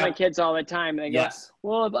I tell my kids all the time, they go, yes.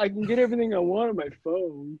 well, I can get everything I want on my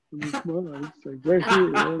phone. It's like right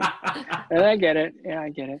here. And I get it. Yeah, I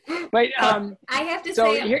get it. But I have to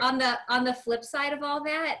say on the flip side of all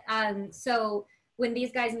that, so when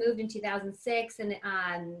these guys moved in 2006, and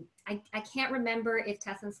I can't remember if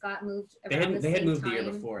Tess and Scott moved around the same time. They had moved the year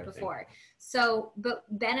before. So, but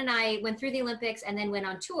Ben and I went through the Olympics and then went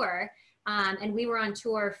on tour. And we were on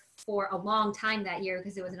tour for a long time that year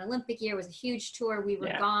because it was an Olympic year. It was a huge tour. We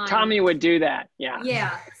were gone. Tommy would do that. Yeah.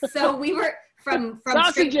 Yeah. So we were from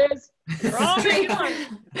sausages.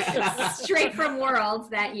 straight from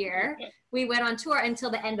Worlds that year. We went on tour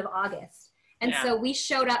until the end of August. And so we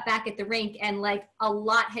showed up back at the rink and like a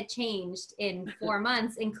lot had changed in 4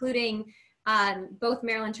 months, including both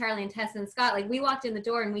Meryl and Charlie and Tess and Scott. Like we walked in the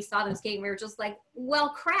door and we saw them skating. We were just like, well,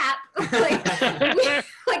 crap.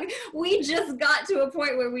 we just got to a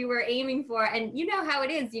point where we were aiming for, and you know how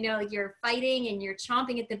it is, you know, like you're fighting and you're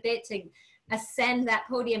chomping at the bit to ascend that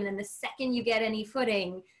podium. And then the second you get any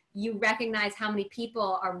footing, you recognize how many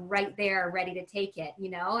people are right there ready to take it, you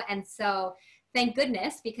know? And so thank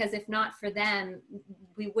goodness, because if not for them,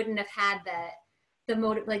 we wouldn't have had the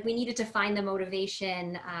motive. Like we needed to find the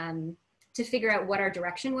motivation, to figure out what our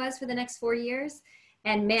direction was for the next 4 years.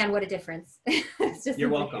 And man, what a difference. It's just You're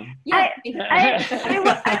welcome. Yeah. I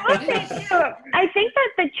will say too, I think that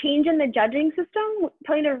the change in the judging system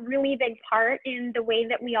played a really big part in the way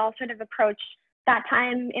that we all sort of approached that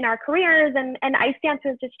time in our careers, and ice dance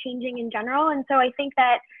was just changing in general. And so I think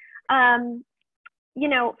that, you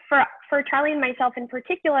know, for Charlie and myself in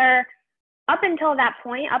particular, up until that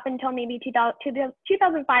point, up until maybe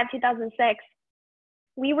 2005, 2006,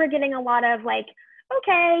 we were getting a lot of like,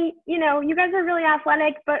 okay, you know, you guys are really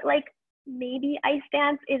athletic, but like maybe ice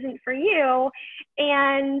dance isn't for you.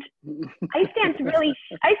 And ice dance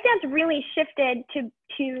really shifted to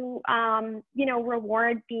you know,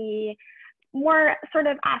 reward the more sort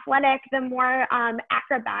of athletic, the more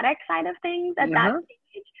acrobatic side of things at that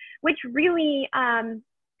stage, which really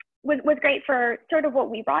was great for sort of what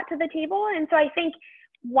we brought to the table. And so I think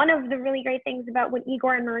one of the really great things about what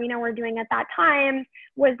Igor and Marina were doing at that time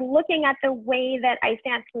was looking at the way that ice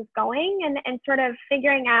dance was going and sort of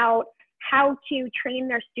figuring out how to train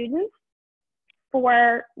their students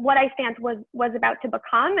for what ice dance was about to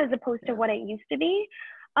become, as opposed to what it used to be.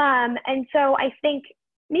 And so I think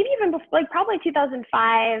maybe even before, like probably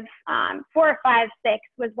 2005, 4 or 5, 6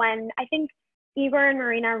 was when I think Igor and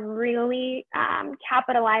Marina really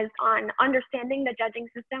capitalized on understanding the judging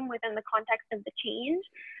system within the context of the change.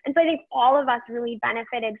 And so I think all of us really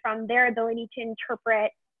benefited from their ability to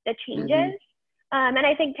interpret the changes. And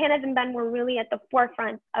I think Tanith and Ben were really at the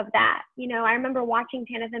forefront of that. You know, I remember watching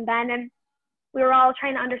Tanith and Ben, and we were all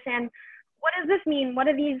trying to understand, what does this mean? What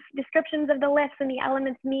do these descriptions of the lifts and the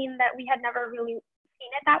elements mean that we had never really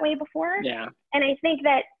seen it that way before? Yeah. And I think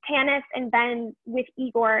that Tanith and Ben, with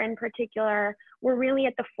Igor in particular, were really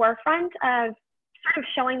at the forefront of sort of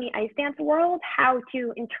showing the ice dance world how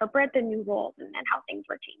to interpret the new rules and how things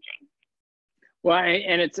were changing. Well,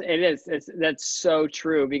 and that's so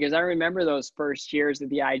true, because I remember those first years of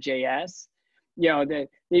the IJS. You know,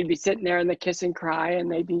 they'd be sitting there in the kiss and cry,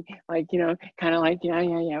 and they'd be like, you know, kind of like, yeah,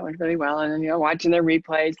 it went really well, and then, you know, watching their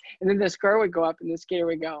replays, and then the score would go up, and the skater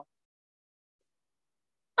would go.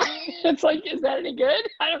 It's like, is that any good?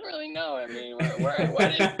 I don't really know. I mean,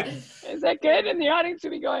 what is that good? And the audience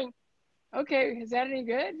would be going, okay, is that any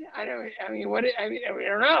good? I don't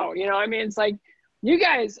know. You know, I mean, it's like, you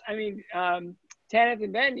guys, I mean, Tanith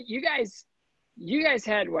and Ben, you guys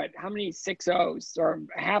had what? How many 6-0s, or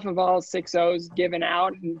half of all 6-0s given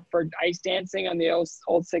out for ice dancing on the old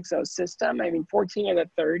 6-0 system? I mean, 14 of the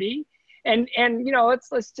 30, and you know,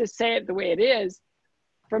 let's just say it the way it is.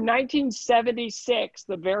 From 1976,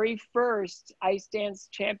 the very first ice dance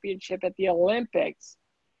championship at the Olympics,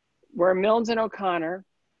 where Milnes and O'Connor.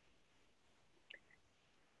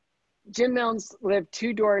 Jim Milnes lived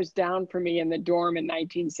 2 doors down from me in the dorm in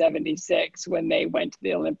 1976 when they went to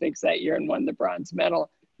the Olympics that year and won the bronze medal.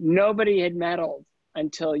 Nobody had medaled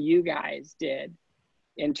until you guys did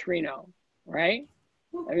in Torino, right?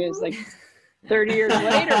 I mean, it's like 30 years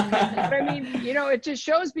later. But I mean, you know, it just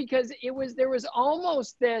shows, because there was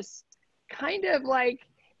almost this kind of like,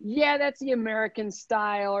 yeah, that's the American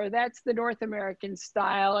style, or that's the North American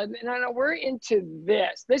style. And I know we're into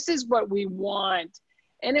this. This is what we want.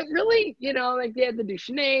 And it really, you know, like they had the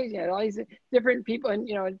Duchesnays, you had all these different people, and,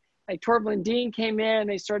 you know, like Torval and Dean came in, and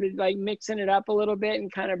they started like mixing it up a little bit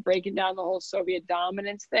and kind of breaking down the whole Soviet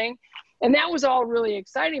dominance thing. And that was all really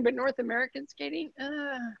exciting, but North American skating,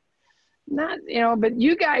 not, you know, but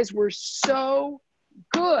you guys were so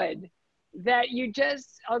good that you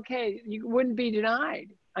just, okay, you wouldn't be denied.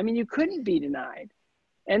 I mean, you couldn't be denied.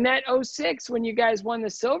 And that 06, when you guys won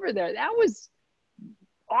the silver there, that was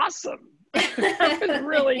awesome. That was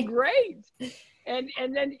really great.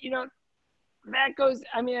 And then, you know, that goes,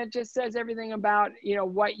 I mean, it just says everything about, you know,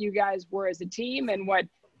 what you guys were as a team, and what,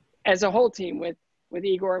 as a whole team with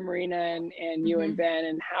Igor and Marina and you and Ben,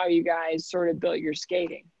 and how you guys sort of built your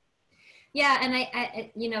skating. Yeah. And I,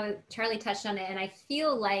 you know, Charlie touched on it, and I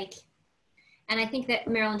feel like, and I think that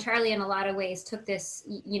Meryl and Charlie in a lot of ways took this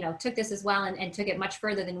as well, and took it much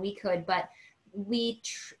further than we could. But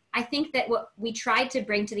I think that what we tried to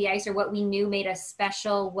bring to the ice, or what we knew made us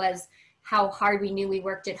special, was how hard we knew we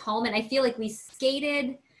worked at home. And I feel like we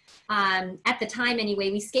skated, at the time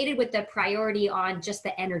anyway, we skated with the priority on just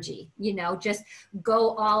the energy, you know, just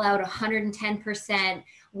go all out 110%,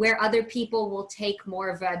 where other people will take more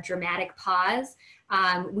of a dramatic pause.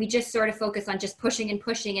 We just sort of focus on just pushing and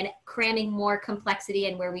cramming more complexity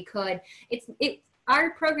in where we could.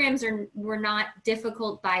 Our programs were not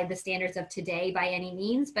difficult by the standards of today by any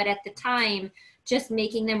means, but at the time, just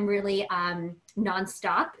making them really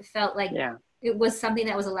nonstop felt like it was something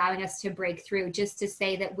that was allowing us to break through, just to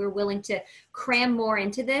say that we're willing to cram more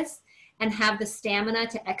into this and have the stamina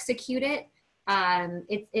to execute it.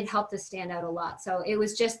 It helped us stand out a lot. So it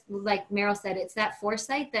was just like Meryl said, it's that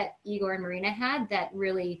foresight that Igor and Marina had that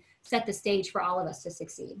really set the stage for all of us to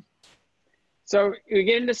succeed. So we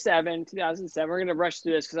get into 2007. We're going to rush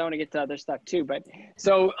through this because I want to get to other stuff too. But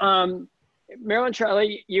so Meryl and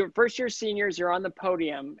Charlie, your first year seniors, you're on the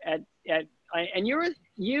podium and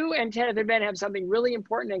you and Tanith and Ben have something really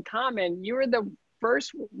important in common. You were the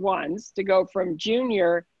first ones to go from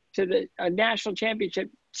junior to the national championship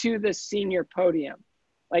to the senior podium.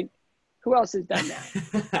 Like, who else has done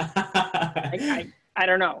that? I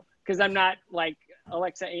don't know, because I'm not like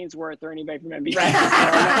Alexa Ainsworth or anybody from NBC.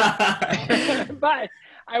 Right. But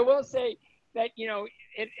I will say that, you know,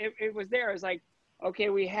 it was there. It was like, okay,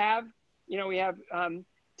 we have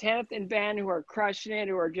Tanith and Ben, who are crushing it,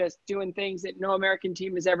 who are just doing things that no American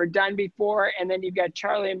team has ever done before. And then you've got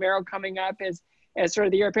Charlie and Meryl coming up as sort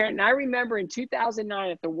of the heir apparent. And I remember in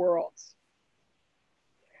 2009 at the Worlds,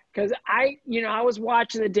 because I was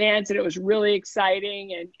watching the dance and it was really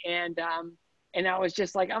exciting. And And I was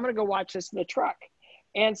just like, I'm going to go watch this in the truck.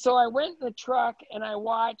 And so I went in the truck and I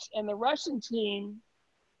watched, and the Russian team,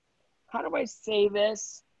 how do I say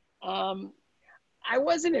this? I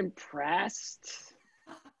wasn't impressed.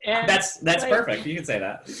 And that's like, perfect. You can say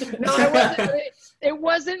that. No, I wasn't. It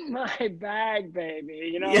wasn't my bag, baby.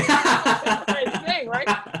 You know, my thing, right?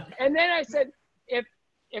 And then I said, if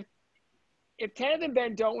Tanith and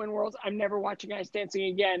Ben don't win Worlds, I'm never watching Ice Dancing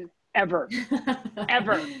again, ever,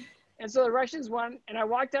 ever. And so the Russians won, and I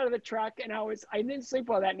walked out of the truck, and I didn't sleep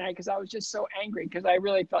well that night because I was just so angry because I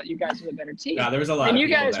really felt you guys were the better team. Yeah, there was a lot. And of you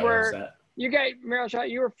people guys that were upset. You guys, Meryl,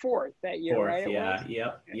 Charlie, you were fourth that year, right? Yeah,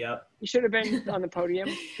 yep. You should have been on the podium.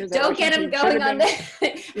 Don't get him going on that.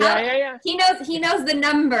 Yeah. He knows the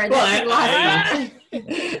number. Well,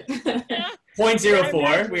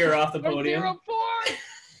 0.04. We were off the podium. 0.04.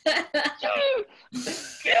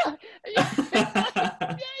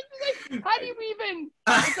 How do you even?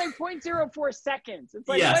 It's like 0.04 seconds. It's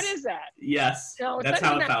like, yes. What is that? Yes, that's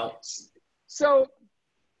how it felt. So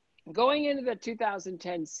going into the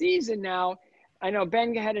 2010 season now, I know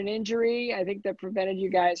Ben had an injury, I think, that prevented you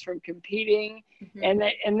guys from competing. Mm-hmm.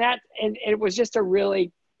 and it was just a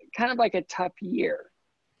really kind of like a tough year,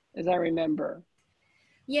 as I remember.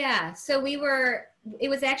 Yeah, so it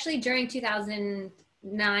was actually during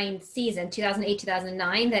 2009 season, 2008,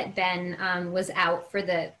 2009, that Ben was out for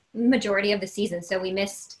the majority of the season. So we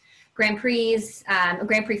missed Grand Prix, a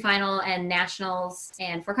Grand Prix final and nationals,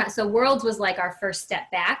 and so Worlds was like our first step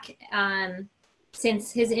back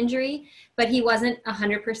since his injury, but he wasn't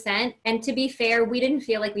 100%. And to be fair, we didn't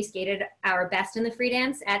feel like we skated our best in the free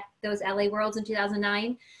dance at those LA Worlds in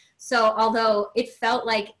 2009. So although it felt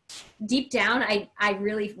like deep down, I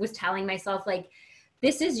really was telling myself, like,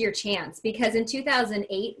 this is your chance, because in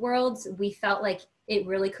 2008 Worlds, we felt like it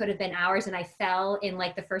really could have been ours. And I fell in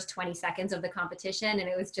like the first 20 seconds of the competition, and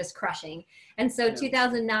it was just crushing. And so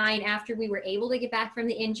 2009, after we were able to get back from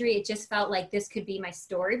the injury, it just felt like this could be my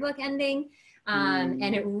storybook ending.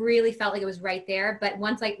 And it really felt like it was right there. But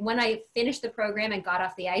when I finished the program and got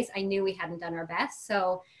off the ice, I knew we hadn't done our best.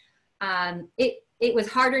 So it was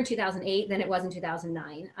harder in 2008 than it was in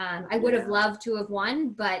 2009. I would have loved to have won,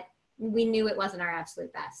 but we knew it wasn't our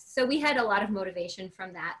absolute best. So we had a lot of motivation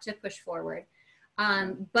from that to push forward.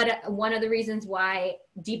 But one of the reasons why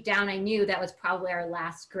deep down I knew that was probably our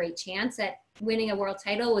last great chance at winning a world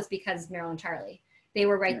title was because Meryl and Charlie. They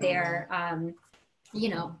were right there.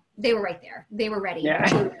 They were right there. They were ready.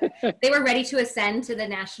 Yeah. They were ready to ascend to the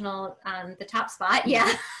national, the top spot.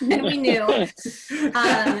 Yeah, and we knew.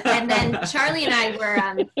 And then Charlie and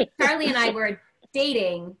I were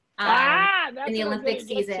dating in the Olympic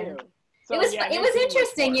season. So, it was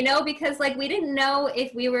interesting, because like we didn't know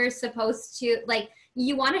if we were supposed to, like,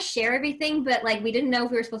 you want to share everything, but like we didn't know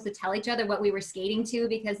if we were supposed to tell each other what we were skating to,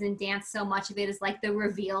 because in dance so much of it is like the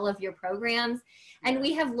reveal of your programs, and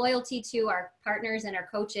we have loyalty to our partners and our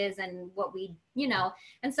coaches and what we,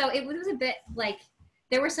 and so it was a bit like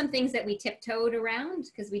there were some things that we tiptoed around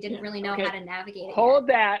because we didn't really know how to navigate it. Hold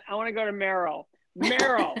that. I want to go to Meryl.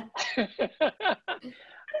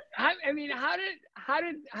 I mean, how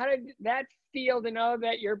did that feel to know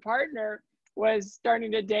that your partner was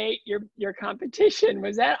starting to date your competition?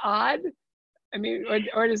 Was that odd? I mean,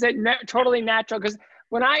 or is it totally natural? Because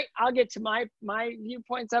when I'll get to my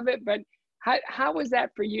viewpoints of it, but how was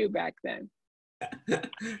that for you back then?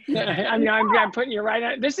 I mean, I'm putting you right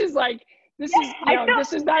on. This is not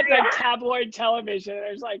like tabloid television.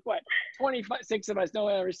 There's like 26 of us. No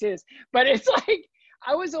one ever sees this, but it's like,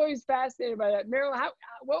 I was always fascinated by that. Meryl,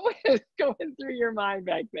 what was going through your mind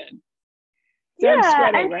back then? So I'm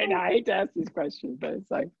sweating right now. I hate to ask these questions, but it's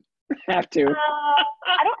like, I have to.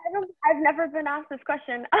 I've never been asked this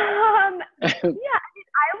question. I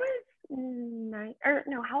was 9, or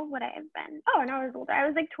no, how old would I have been? Oh, no, I was older. I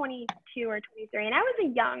was like 22 or 23, and I was a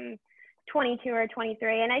young 22 or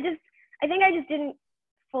 23, and I think I just didn't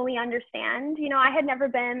fully understand. I had never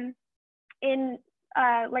been in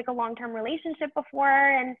like a long-term relationship before,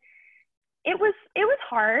 and it was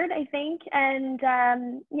hard, I think. And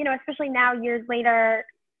especially now, years later,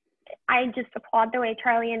 I just applaud the way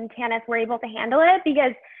Charlie and Tanith were able to handle it,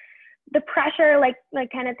 because the pressure, like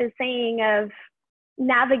Kenneth is saying, of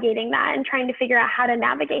navigating that and trying to figure out how to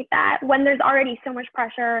navigate that when there's already so much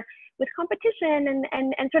pressure with competition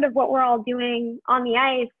and sort of what we're all doing on the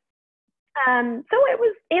ice. So it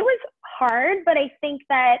was hard, but I think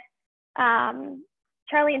that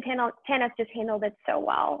Charlie and Tanith just handled it so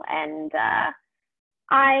well. And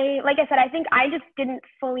like I said, I think I just didn't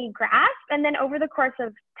fully grasp. And then over the course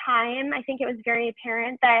of time, I think it was very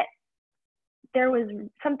apparent that there was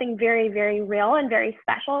something very, very real and very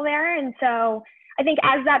special there. And so I think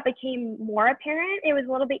as that became more apparent, it was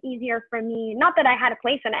a little bit easier for me, not that I had a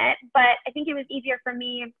place in it, but I think it was easier for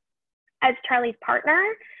me as Charlie's partner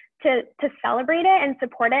to celebrate it and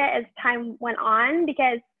support it as time went on,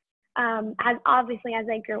 because as obviously as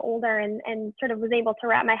I grew older and sort of was able to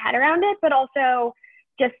wrap my head around it, but also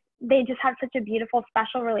they just have such a beautiful,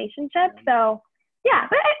 special relationship. So yeah,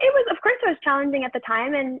 but it was, of course it was challenging at the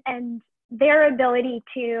time, and their ability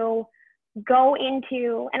to go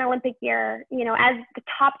into an Olympic year, you know, as the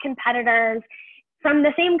top competitors from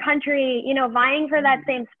the same country, you know, vying for that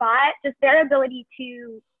same spot, just their ability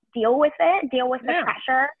to deal with the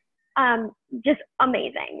pressure, just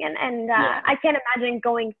amazing. And I can't imagine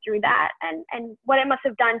going through that and what it must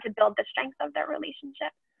have done to build the strength of their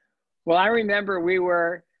relationship. Well, I remember we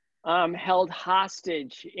were held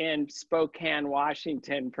hostage in Spokane,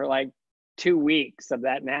 Washington for like 2 weeks of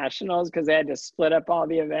that nationals, because they had to split up all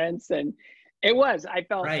the events, and I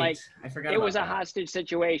felt like I forgot it was that. a hostage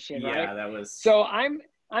situation. Yeah, right? that was. So I'm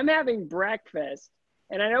having breakfast,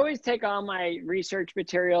 and I always take all my research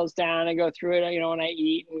materials down and go through it, you know, when I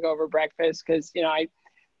eat and go over breakfast, because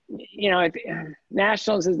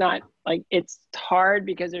nationals is not like, it's hard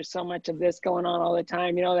because there's so much of this going on all the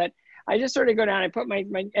time, you know, that I just sort of go down and put my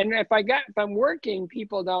and if I'm working,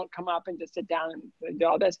 people don't come up and just sit down and do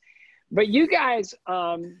all this. But you guys,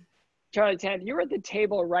 Charlie, Tanith, you were at the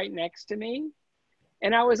table right next to me.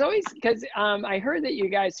 And I was always, because I heard that you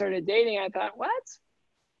guys started dating. I thought, what?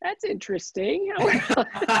 That's interesting. It's going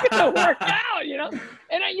to work out, you know?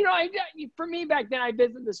 And, for me back then, I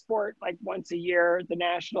visit the sport like once a year, the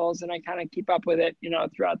nationals, and I kind of keep up with it, you know,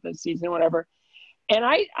 throughout the season, whatever. And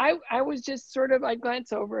I was just sort of, I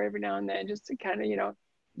glance over every now and then just to kind of, you know,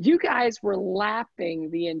 you guys were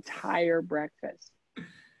lapping the entire breakfast.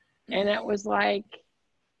 And it was like,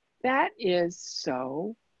 that is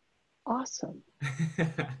so awesome.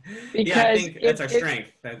 Because I think that's our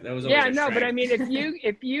strength. That was always our strength. But I mean,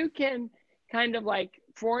 if you can kind of like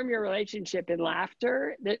form your relationship in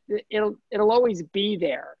laughter, that it'll always be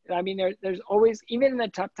there. I mean, there's always, even in the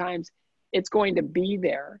tough times, it's going to be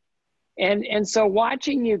there. And so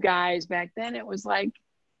watching you guys back then, it was like,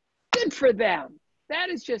 good for them. That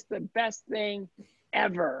is just the best thing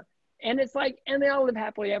ever. And it's like, and they all live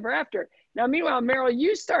happily ever after. Now, meanwhile, Meryl,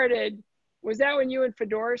 you started, was that when you and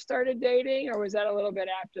Fedor started dating, or was that a little bit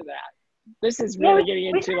after that? This is really getting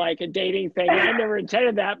into like a dating thing. I never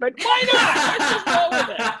intended that, but why not? Let's just go with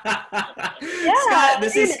it. Yeah, Scott,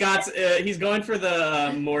 this is Scott's, he's going for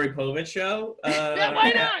the Maury Povich show. Yeah,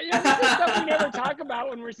 why not? Yeah, this is stuff we never talk about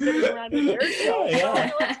when we're sitting around a beer show. Yeah.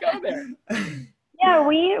 So let's go there. Yeah,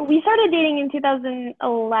 we started dating in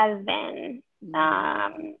 2011.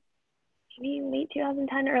 Maybe late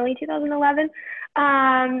 2010, early 2011.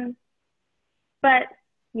 But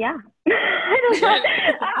yeah, I don't know.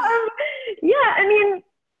 Yeah, I mean,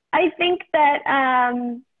 I think that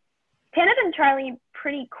Tanith and Charlie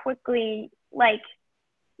pretty quickly like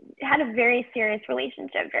had a very serious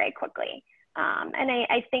relationship very quickly, and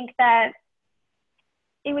I think that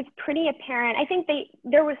it was pretty apparent. I think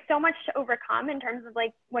there was so much to overcome in terms of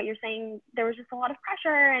like what you're saying. There was just a lot of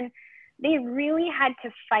pressure, and they really had to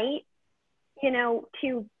fight, you know,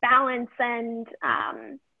 to balance and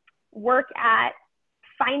work at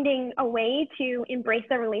finding a way to embrace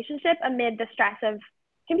the relationship amid the stress of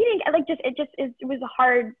competing. Like it was a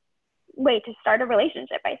hard way to start a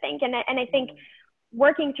relationship, I think. And I think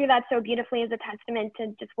working through that so beautifully is a testament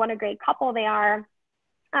to just what a great couple they are.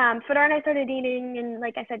 Fedor and I started dating in,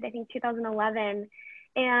 like I said, I think 2011.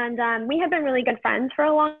 And we have been really good friends for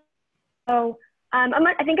a long time. So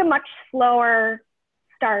I think a much slower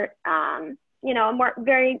start. You know,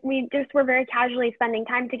 we just were very casually spending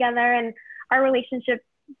time together, and our relationship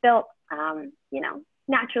built, you know,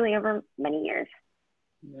 naturally over many years.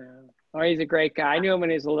 Yeah. Oh, he's a great guy. I knew him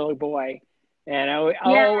when he was a little boy, and I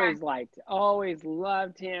always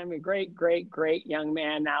loved him. A great, great, great young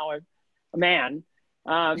man, now a man.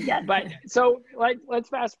 Yes. But so let's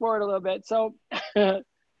fast forward a little bit. So,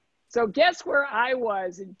 so guess where I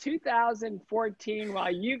was in 2014 while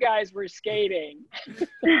you guys were skating?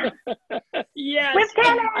 Yes, With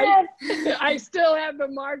Tanith! I still have the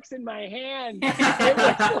marks in my hand. It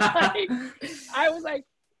was like, I was like,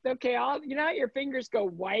 okay, you know how your fingers go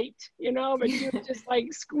white, you know, but you were just like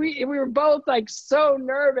we were both like so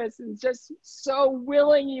nervous and just so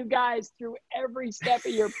willing you guys through every step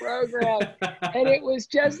of your program. And it was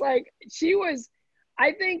just like,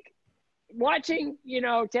 I think, watching, you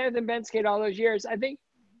know, Tanith and Ben skate all those years, I think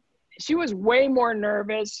she was way more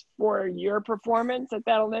nervous for your performance at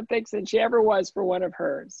that Olympics than she ever was for one of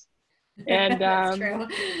hers. And That's true.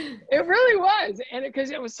 it really was. And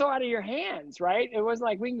because it was so out of your hands, right? It was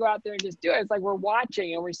like, we can go out there and just do it. It's like we're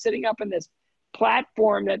watching and we're sitting up in this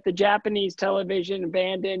platform that the Japanese television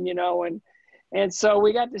abandoned, you know, and so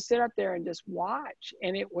we got to sit up there and just watch.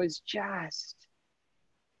 And it was just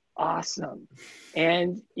awesome.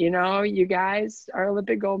 And, you know, you guys are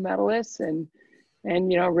Olympic gold medalists and,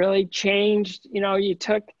 you know, really changed, you know, you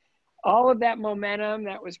took all of that momentum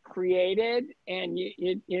that was created and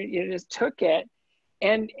you just took it.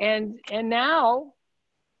 And now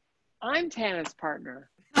I'm Tanith's partner.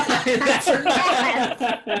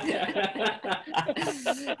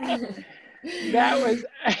 That was,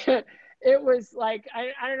 it was like,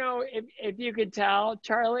 I don't know if you could tell,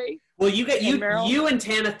 Charlie. Well, you and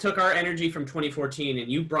Tanith took our energy from 2014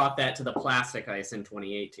 and you brought that to the plastic ice in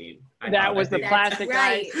 2018. That was the plastic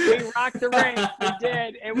right. ice. We rocked the ring. We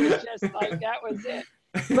did. It was just like, that was it.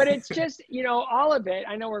 But it's just, you know, all of it.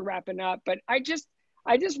 I know we're wrapping up, but I just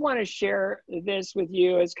want to share this with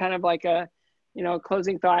you as kind of like a, you know,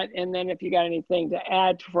 closing thought. And then if you got anything to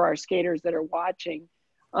add for our skaters that are watching,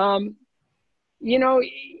 you know,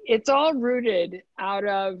 it's all rooted out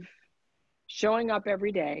of showing up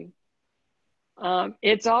every day.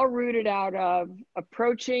 It's all rooted out of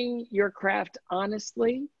approaching your craft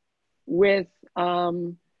honestly with,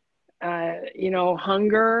 you know,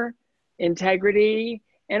 hunger, integrity,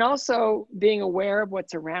 and also being aware of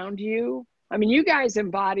what's around you. I mean, you guys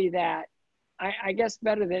embody that, I guess,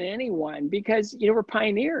 better than anyone because, you know, we're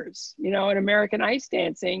pioneers, you know, in American ice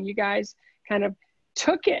dancing. You guys kind of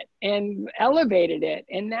took it and elevated it.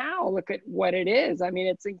 And now look at what it is. I mean,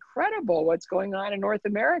 it's incredible what's going on in North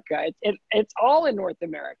America. It's all in North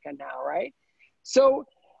America now, right? So,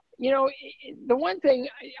 you know, the one thing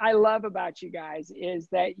I love about you guys is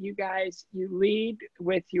that you lead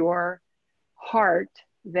with your heart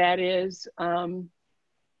that is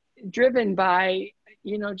driven by,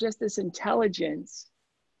 you know, just this intelligence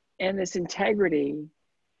and this integrity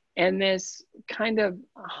and this kind of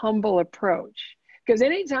humble approach. Because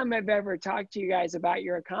anytime I've ever talked to you guys about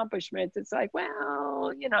your accomplishments, it's like,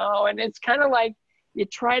 well, you know, and it's kind of like you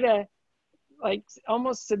try to like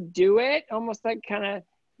almost subdue it, almost like kind of,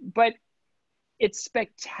 but it's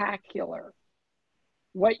spectacular.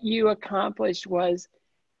 What you accomplished is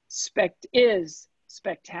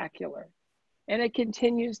spectacular. And it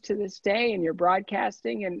continues to this day in your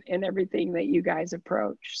broadcasting and everything that you guys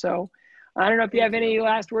approach. So I don't know if you have any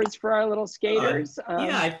last words for our little skaters.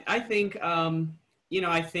 Yeah, I think, you know,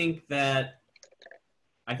 I think that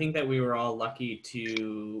we were all lucky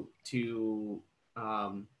to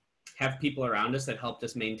have people around us that helped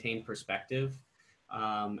us maintain perspective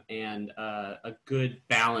and a good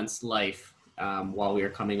balanced life while we were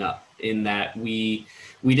coming up, in that we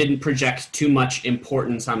didn't project too much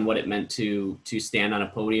importance on what it meant to stand on a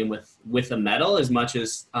podium with a medal, as much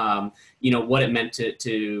as you know, what it meant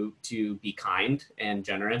to be kind and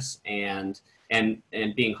generous and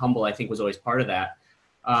being humble. I think was always part of that.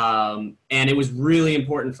 And it was really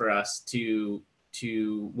important for us to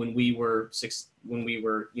when we were,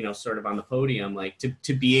 you know, sort of on the podium, like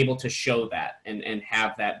to be able to show that and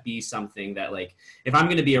have that be something that, like, if I'm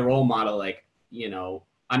going to be a role model, like, you know,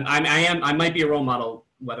 I might be a role model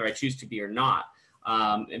whether I choose to be or not.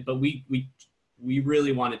 But we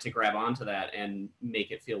really wanted to grab onto that and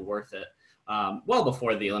make it feel worth it. Well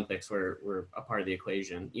before the Olympics were a part of the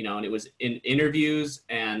equation, you know, and it was in interviews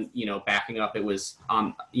and, you know, backing up, it was,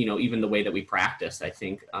 you know, even the way that we practiced. I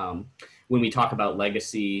think when we talk about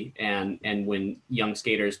legacy and when young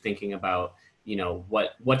skaters thinking about, you know,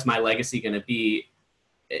 what's my legacy going to be,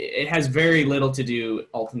 it has very little to do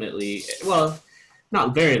ultimately, well,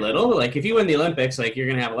 not very little, like if you win the Olympics, like you're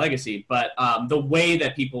going to have a legacy, but the way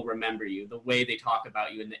that people remember you, the way they talk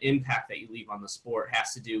about you and the impact that you leave on the sport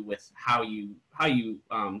has to do with how you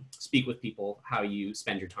speak with people, how you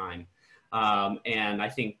spend your time. And I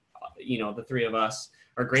think, you know, the three of us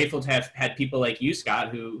are grateful to have had people like you, Scott,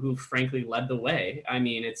 who frankly led the way. I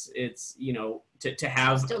mean, it's, you know, to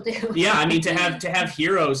have, Still do. yeah, I mean, to have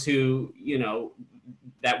heroes who, you know,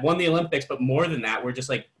 that won the Olympics, but more than that, were just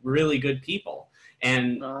like really good people.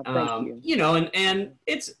 And, you know, and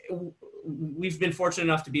we've been fortunate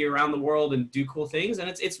enough to be around the world and do cool things, and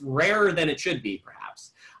it's rarer than it should be,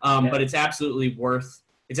 perhaps. But it's absolutely worth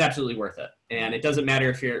it. And it doesn't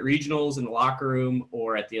matter if you're at regionals in the locker room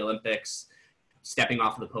or at the Olympics, stepping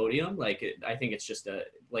off of the podium. Like, I think it's just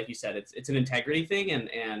like you said, it's an integrity thing.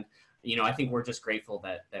 And, you know, I think we're just grateful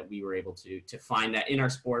that we were able to find that in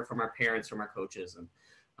our sport, from our parents, from our coaches. And,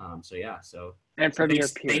 and from your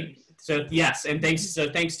peers.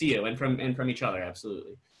 Thanks to you and from each other.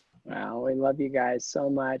 Absolutely. Well, we love you guys so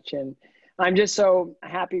much. And I'm just so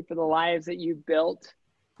happy for the lives that you built,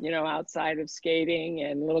 you know, outside of skating.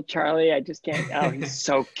 And little Charlie, I just can't, oh, he's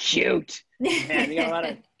so cute. Man, you got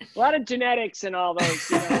a lot of genetics and all those,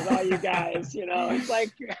 you know, with all you guys, you know, it's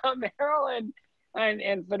like Meryl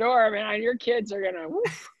and Fedora, man, your kids are gonna,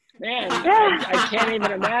 woof, man, I can't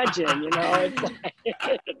even imagine, you know,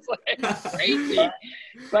 it's like crazy.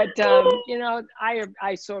 But, you know,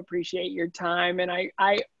 I so appreciate your time, and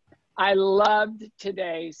I loved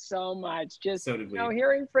today so much, just, So did we. you know,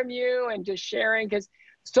 hearing from you and just sharing, because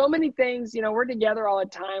so many things, you know, we're together all the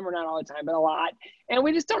time. We're not all the time, but a lot. And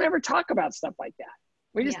we just don't ever talk about stuff like that.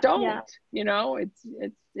 We just don't, you know,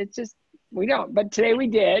 it's just, we don't. But today we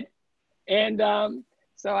did. And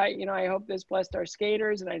so you know, I hope this blessed our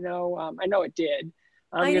skaters, and I know it did.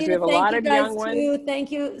 Because we have a lot of young ones.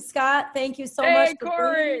 Thank you, Scott. Thank you so much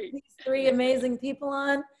for bringing these three amazing people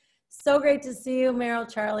on. So great to see you, Meryl,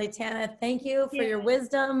 Charlie, Tanith. Thank you for your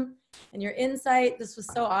wisdom and your insight. This was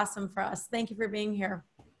so awesome for us. Thank you for being here.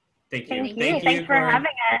 Thank you. Thanks for having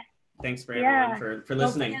us. Thanks for everyone for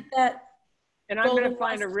listening. Don't forget that. And I'm going to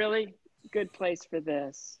find a really good place for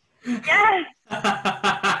this. Yes.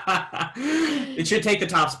 It should take the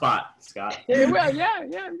top spot, Scott. Well, yeah.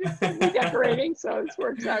 I'm just redecorating, so this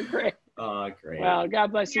works out great. Oh, great. Well,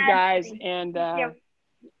 God bless you guys. And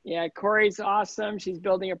yeah, Corey's awesome. She's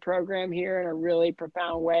building a program here in a really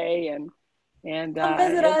profound way. And come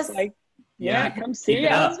visit us. Like, come see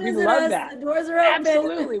us. We Visit love us. that. The doors are open.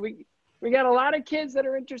 Absolutely. We got a lot of kids that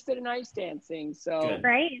are interested in ice dancing. So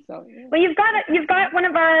great. So, yeah. Well, you've got one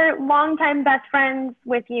of our longtime best friends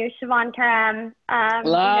with you, Siobhan Karam.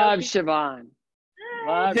 Love Siobhan.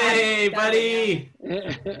 Hey, buddy.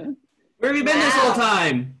 Where have you been this whole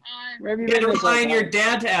time? Where have you been? been? Relying your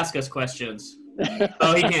dad to ask us questions.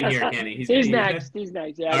 Oh, he can't hear, can he? He's next. He's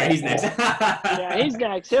next. Yeah. All right, he's next. Yeah, he's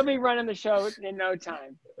next. He'll be running the show in no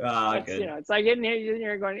time. Oh, good. You know, it's like getting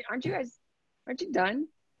here going, aren't you done?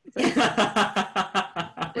 Like,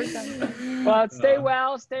 we're done. Well, stay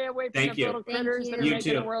well. Stay away from the little critters that are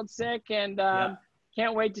making the world sick. And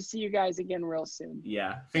can't wait to see you guys again real soon.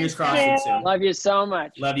 Yeah. Fingers crossed soon. Love you so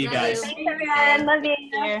much. Love you guys. Thanks, everyone. Love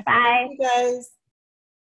you. Bye. You guys.